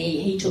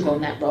Sydney, he took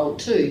on that role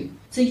too.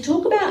 So you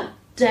talk about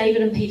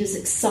David and Peter's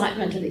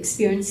excitement of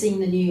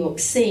experiencing the New York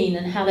scene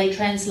and how they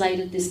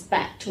translated this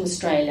back to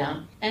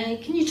Australia.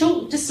 And can you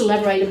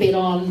elaborate a bit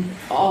on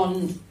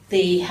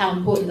how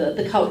important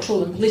the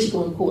cultural and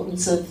political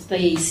importance of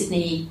the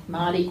Sydney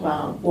Mardi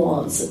Gras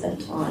was at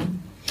that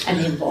time, and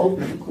the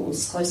involvement, of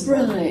course, close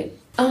involvement.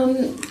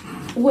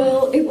 Right.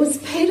 Well, it was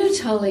Peter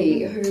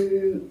Tully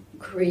who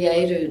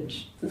created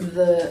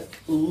the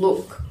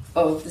look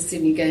of the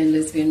Sydney Gay and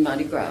Lesbian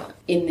Mardi Gras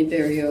in the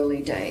very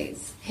early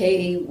days.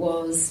 He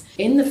was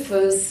in the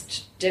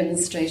first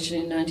demonstration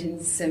in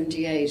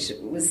 1978.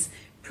 It was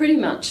pretty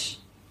much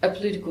a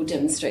political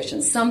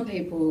demonstration. Some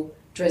people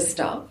dressed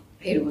up.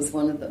 Peter was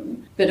one of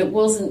them. But it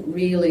wasn't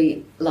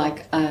really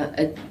like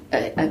a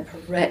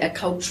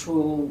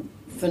cultural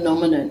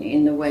phenomenon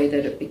in the way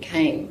that it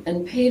became.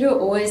 And Peter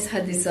always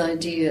had this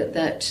idea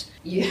that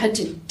you had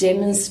to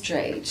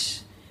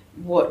demonstrate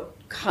what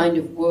kind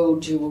of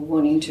world you were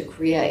wanting to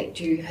create.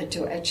 You had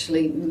to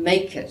actually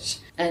make it.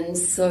 And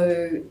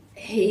so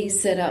he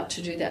set out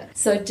to do that.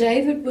 So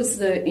David was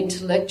the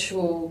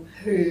intellectual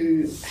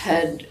who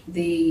had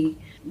the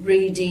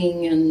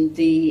reading and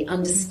the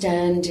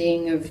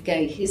understanding of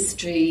gay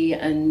history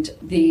and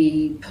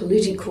the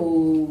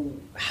political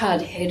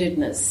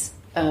hard-headedness.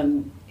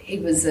 He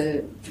was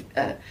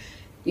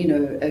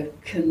a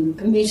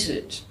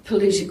committed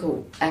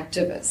political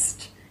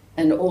activist,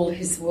 and all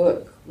his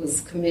work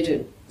was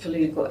committed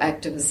political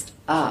activist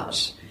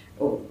art,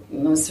 or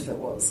most of it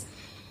was.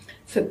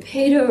 For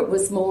Peter, it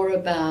was more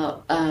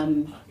about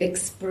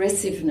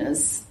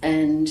expressiveness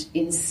and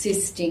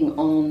insisting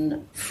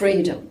on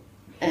freedom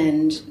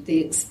and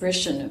the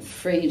expression of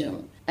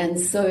freedom. And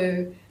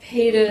so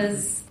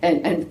Peter's,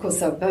 and of course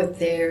they were both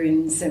there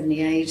in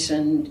 78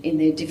 and in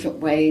their different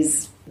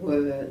ways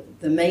were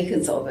the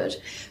makers of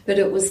it, but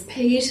it was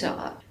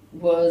Peter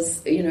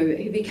was,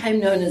 he became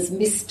known as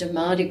Mr.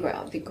 Mardi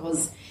Gras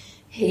because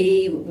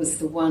he was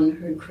the one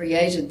who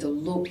created the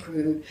look,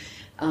 who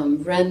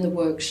ran the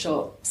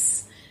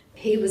workshops.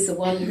 He was the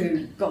one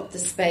who got the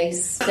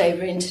space they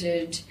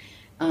rented.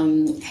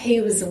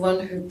 He was the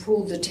one who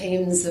pulled the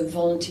teams of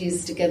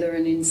volunteers together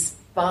and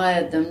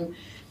inspired them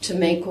to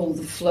make all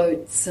the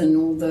floats and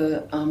all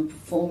the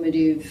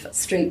performative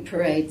street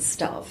parade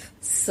stuff.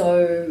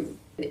 So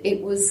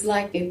it was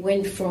like it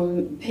went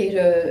from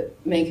Peter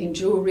making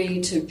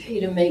jewellery to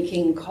Peter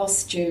making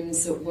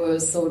costumes that were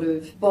sort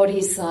of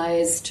body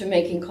size, to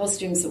making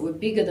costumes that were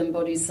bigger than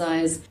body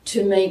size,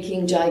 to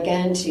making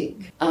gigantic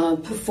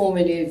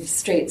performative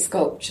street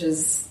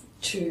sculptures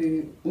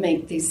to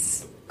make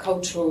this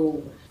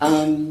cultural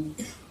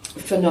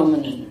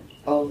phenomenon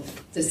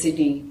of the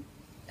Sydney.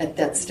 At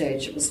that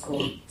stage, it was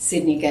called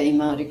Sydney Gay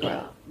Mardi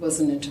Gras. It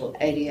wasn't until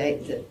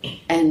 88 that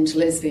and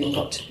lesbian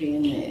got to be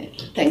in there,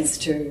 thanks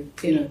to,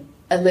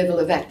 a level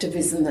of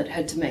activism that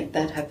had to make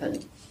that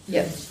happen.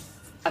 Yep.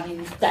 I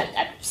mean, that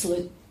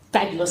absolute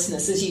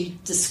fabulousness, as you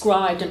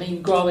described,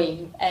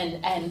 growing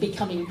and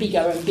becoming bigger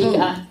and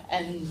bigger,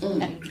 and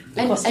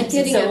the costumes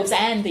themselves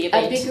and the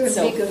event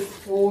itself. A bigger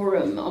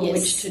forum on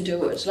which to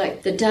do it.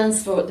 Like the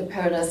dance floor at the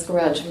Paradise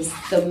Garage was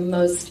the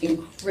most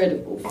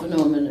incredible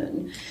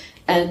phenomenon,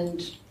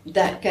 and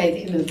that gave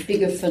him a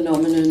bigger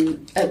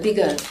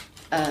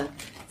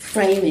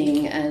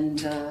framing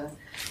and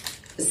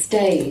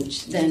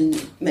stage than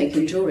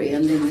making jewellery,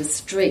 and then the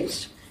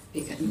street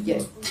became,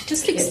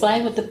 Just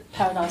explain what the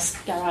Paradise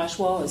Garage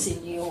was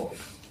in New York.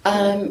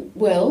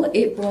 Well,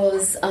 it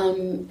was,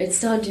 it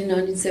started in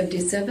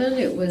 1977.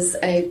 It was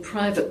a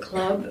private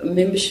club, a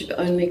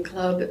membership-only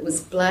club. It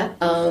was black,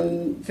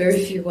 very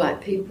few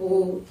white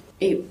people.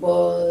 It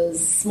was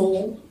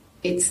small.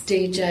 Its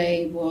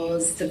DJ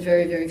was the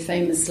very, very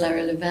famous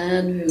Larry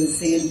Levan, who was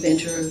the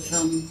inventor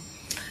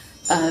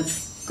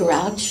of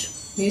garage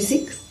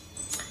music,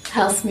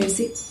 house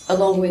music,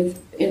 along with,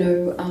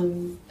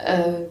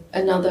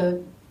 another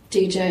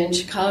DJ in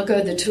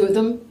Chicago. The two of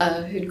them,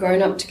 who'd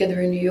grown up together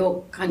in New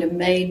York, kind of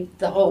made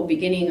the whole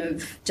beginning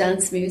of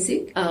dance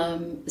music.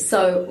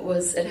 So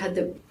it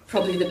had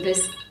probably the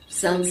best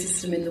sound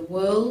system in the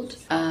world.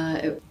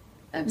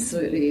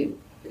 Absolutely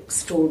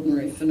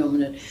extraordinary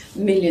phenomenon.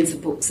 Millions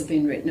of books have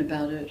been written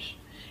about it.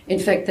 In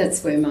fact,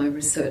 that's where my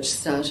research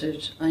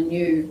started. I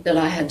knew that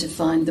I had to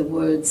find the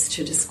words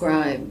to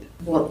describe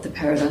what the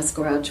Paradise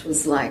Garage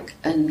was like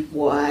and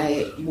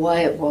why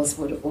it was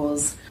what it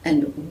was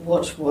and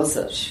what was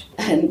it.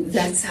 And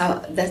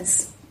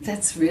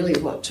that's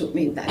really what took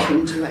me back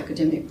into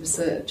academic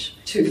research,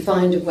 to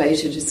find a way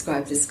to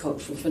describe this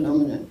cultural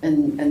phenomenon.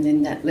 And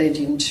then that led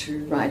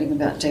into writing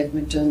about Dave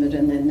McDermott,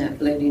 and then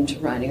that led into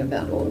writing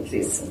about all of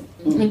this.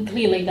 And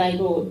clearly they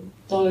brought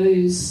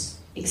those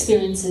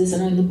experiences,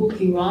 and in the book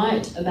you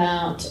write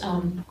about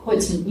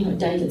quotes from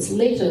David's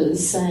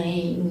letters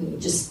saying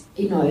just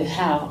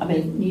how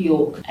New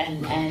York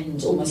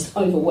and almost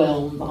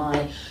overwhelmed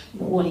by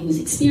what he was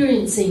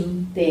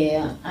experiencing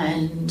there,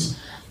 and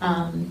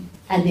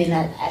then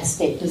that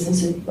aspect,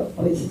 as both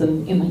of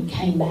them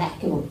came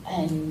back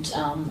and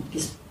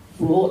just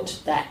brought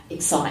that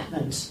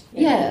excitement.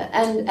 Yeah,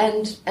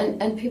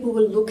 and people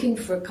were looking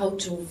for a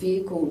cultural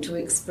vehicle to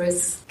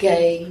express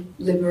gay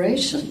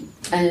liberation,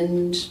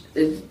 and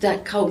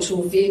that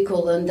cultural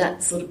vehicle and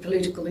that sort of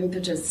political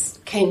impetus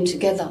came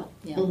together.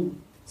 Yeah.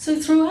 So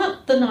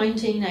throughout the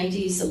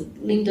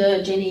 1980s,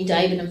 Linda, Jenny,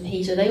 David and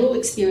Peter, they all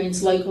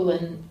experienced local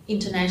and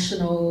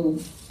international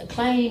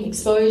acclaim,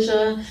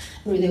 exposure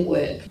through their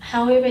work.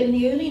 However, in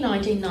the early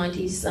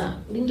 1990s,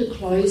 Linda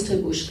closed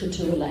her Bush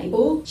Couture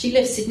label. She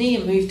left Sydney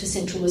and moved to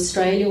Central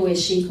Australia, where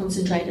she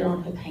concentrated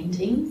on her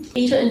painting.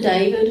 Peter and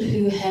David,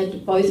 who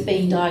had both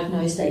been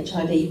diagnosed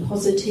HIV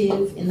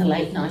positive in the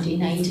late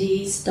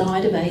 1980s,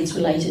 died of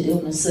AIDS-related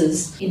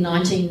illnesses in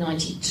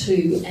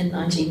 1992 and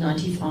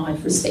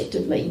 1995,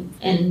 respectively.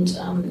 And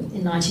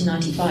in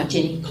 1995,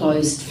 Jenny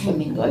closed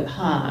Flamingo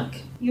Park.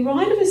 You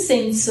write of a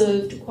sense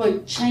of,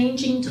 quote,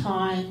 changing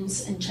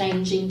times and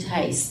changing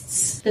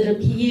tastes that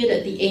appeared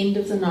at the end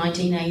of the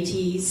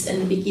 1980s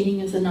and the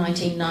beginning of the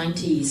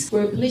 1990s,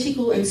 where a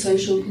political and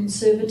social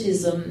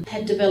conservatism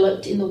had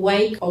developed in the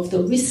wake of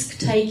the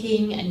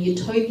risk-taking and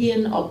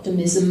utopian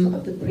optimism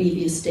of the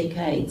previous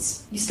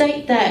decades. You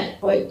state that,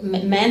 quote,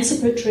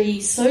 emancipatory,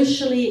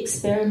 socially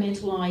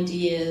experimental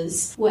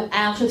ideas were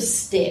out of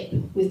step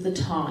with the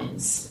times.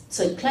 designs.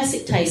 So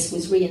classic taste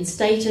was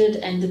reinstated,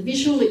 and the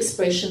visual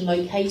expression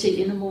located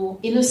in a more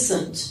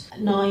innocent,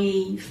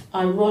 naive,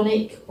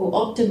 ironic or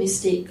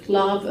optimistic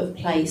love of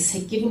place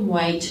had given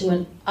way to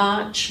an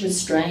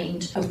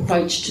arch-restrained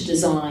approach to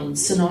design,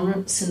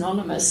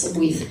 synonymous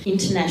with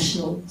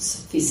international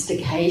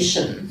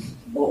sophistication.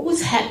 What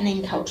was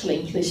happening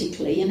culturally and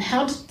politically, and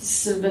how did this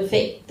sort of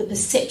affect the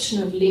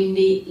perception of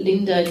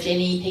Linda,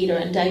 Jenny, Peter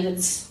and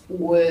David's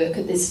work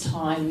at this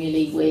time,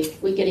 really?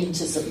 We're getting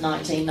to sort of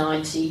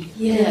 1990.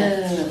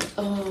 Yeah.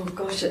 Oh,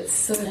 gosh, it's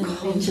so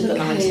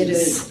complicated.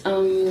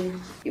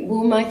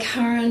 Well, my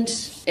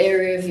current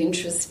area of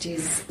interest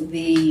is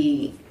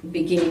the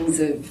beginnings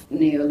of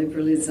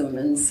neoliberalism,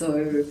 and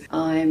so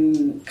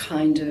I'm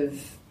kind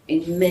of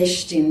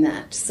enmeshed in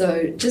that.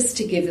 So just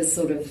to give a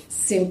sort of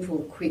simple,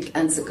 quick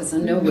answer, because I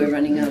know we're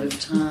running out of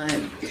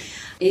time,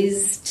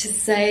 is to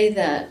say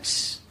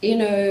that, you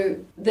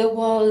know, there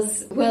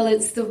was, well,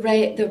 it's the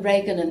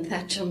Reagan and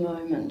Thatcher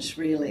moment,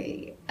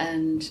 really,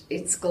 and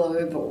it's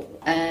global,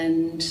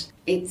 and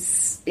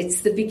it's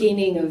the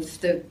beginning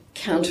of the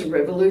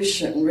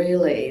counter-revolution,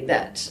 really,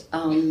 that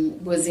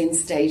was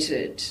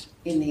instated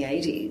in the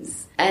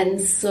 80s.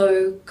 And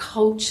so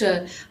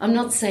culture, I'm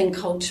not saying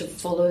culture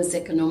follows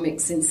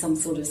economics in some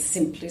sort of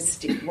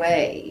simplistic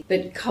way,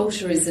 but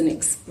culture is an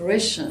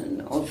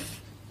expression of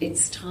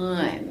its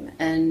time,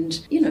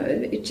 and, you know,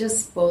 it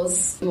just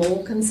was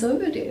more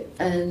conservative,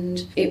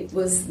 and it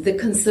was the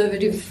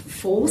conservative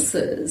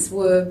forces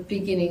were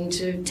beginning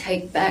to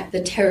take back the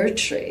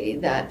territory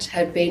that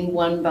had been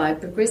won by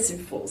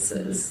progressive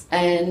forces,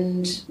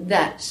 and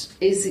that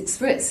is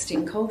expressed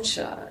in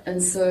culture.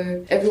 And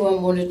so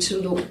everyone wanted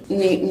to look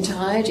neat and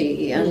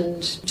tidy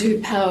and do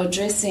power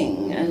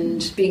dressing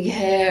and big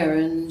hair,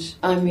 and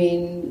I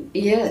mean,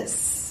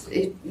 yes,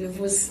 it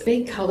was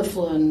very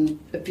colourful and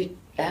a bit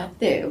out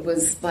there. It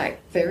was like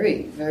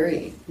very,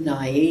 very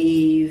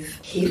naive,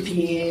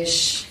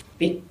 hippie-ish,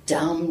 bit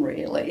dumb,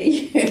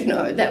 really. You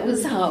know, that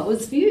was how it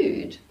was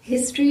viewed.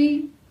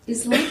 History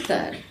is like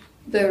that.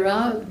 There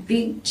are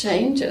big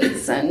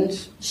changes and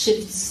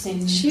shifts.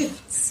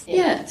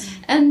 Yeah.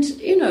 And,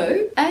 you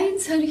know,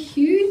 AIDS had a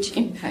huge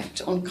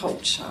impact on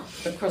culture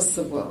across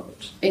the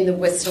world, in the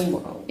Western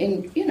world.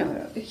 In, you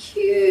know,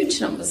 huge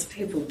numbers of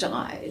people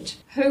died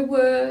who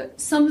were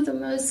some of the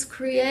most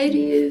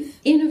creative,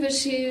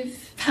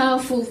 innovative,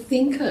 powerful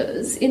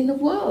thinkers in the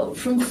world,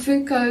 from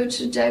Foucault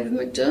to David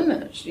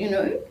McDermott, you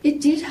know.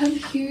 It did have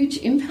huge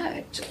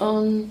impact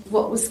on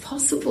what was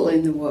possible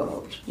in the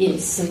world.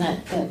 Yes, and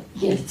that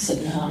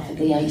second half of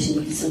the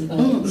 80s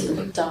and sort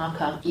of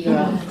darker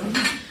era.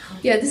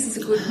 Yeah, this is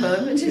a good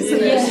moment, isn't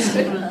it?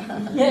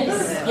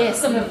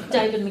 Yes, some of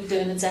David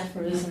McDermott's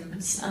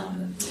aphorisms,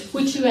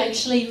 which you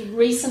actually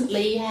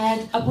recently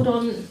had put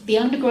on the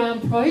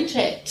Underground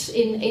Project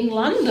in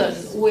London,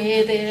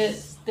 where they're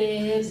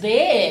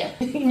there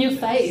in your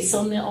face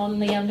on the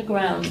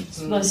Underground. It's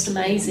the most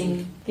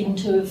amazing thing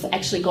to have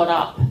actually got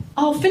up.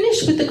 I'll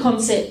finish with the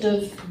concept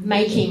of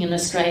making an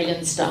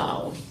Australian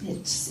style.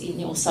 It's in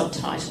your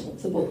subtitle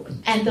of the book.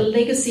 And the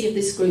legacy of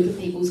this group of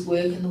people's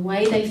work and the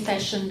way they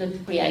fashioned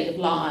and creative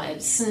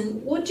lives.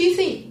 And what do you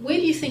think, where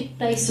do you think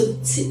they sort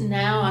of sit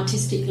now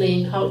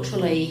artistically and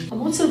culturally?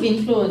 And what sort of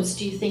influence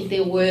do you think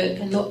their work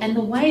and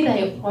the way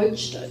they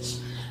approached it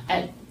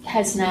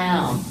has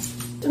now?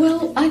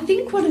 Well, I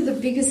think one of the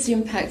biggest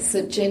impacts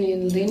that Jenny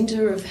and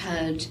Linda have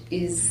had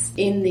is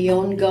in the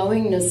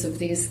ongoingness of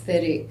the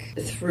aesthetic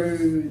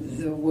through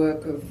the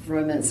work of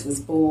Romance Was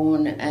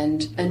Born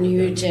and a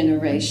new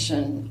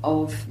generation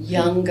of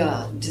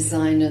younger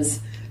designers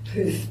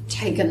who've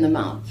taken them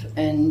up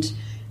and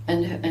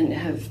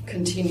have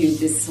continued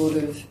this sort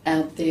of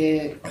out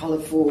there,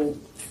 colourful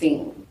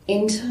thing.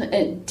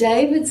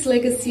 David's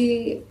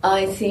legacy,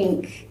 I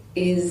think,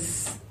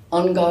 is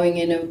ongoing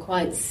in a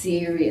quite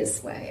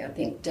serious way. I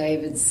think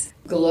David's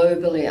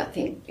globally, I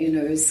think, you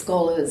know,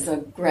 scholars are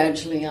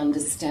gradually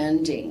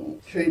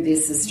understanding who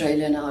this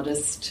Australian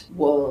artist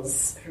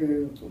was,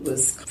 who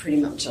was pretty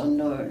much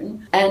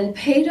unknown. And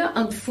Peter,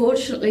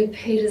 unfortunately,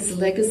 Peter's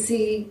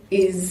legacy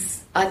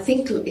is, I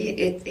think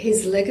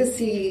his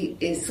legacy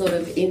is sort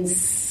of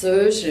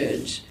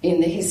inserted in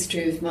the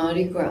history of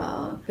Mardi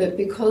Gras, but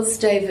because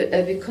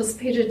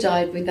Peter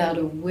died without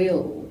a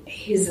will,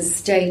 his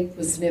estate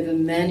was never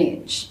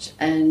managed,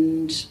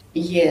 and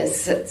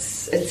yes,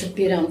 it's a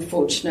bit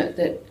unfortunate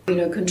that, you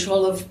know,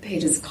 control of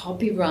Peter's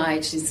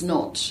copyright is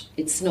not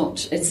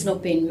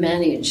been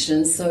managed,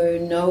 and so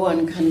no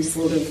one can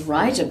sort of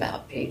write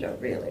about Peter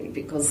really,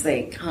 because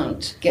they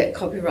can't get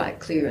copyright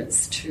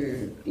clearance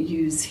to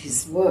use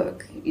his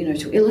work, you know,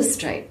 to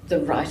illustrate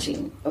the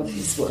writing of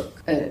his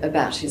work,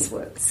 about his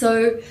work.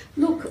 So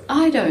look,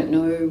 I don't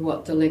know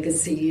what the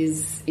legacy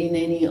is in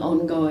any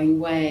ongoing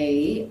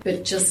way,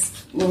 but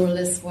just more or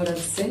less what I've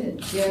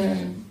said.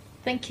 Yeah.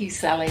 Thank you,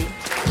 Sally.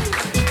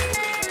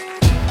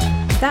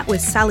 That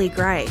was Sally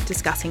Gray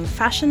discussing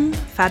fashion,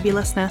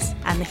 fabulousness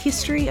and the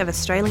history of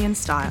Australian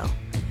style.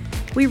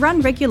 We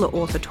run regular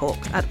author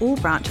talks at all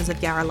branches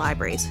of Yarra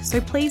Libraries, so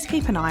please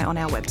keep an eye on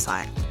our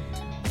website.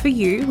 For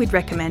you, we'd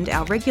recommend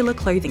our regular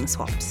clothing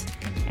swaps.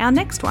 Our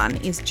next one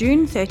is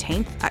June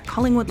 13th at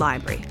Collingwood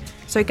Library,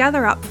 so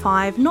gather up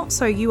 5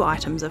 not-so-you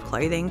items of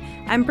clothing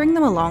and bring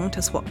them along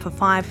to swap for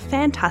 5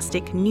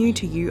 fantastic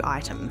new-to-you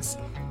items.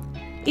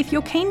 If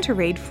you're keen to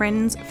read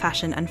Friends,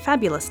 Fashion and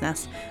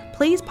Fabulousness,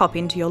 please pop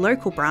into your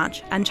local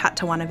branch and chat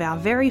to one of our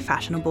very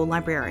fashionable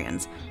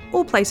librarians,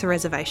 or place a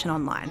reservation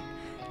online.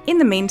 In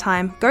the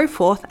meantime, go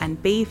forth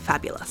and be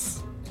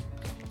fabulous.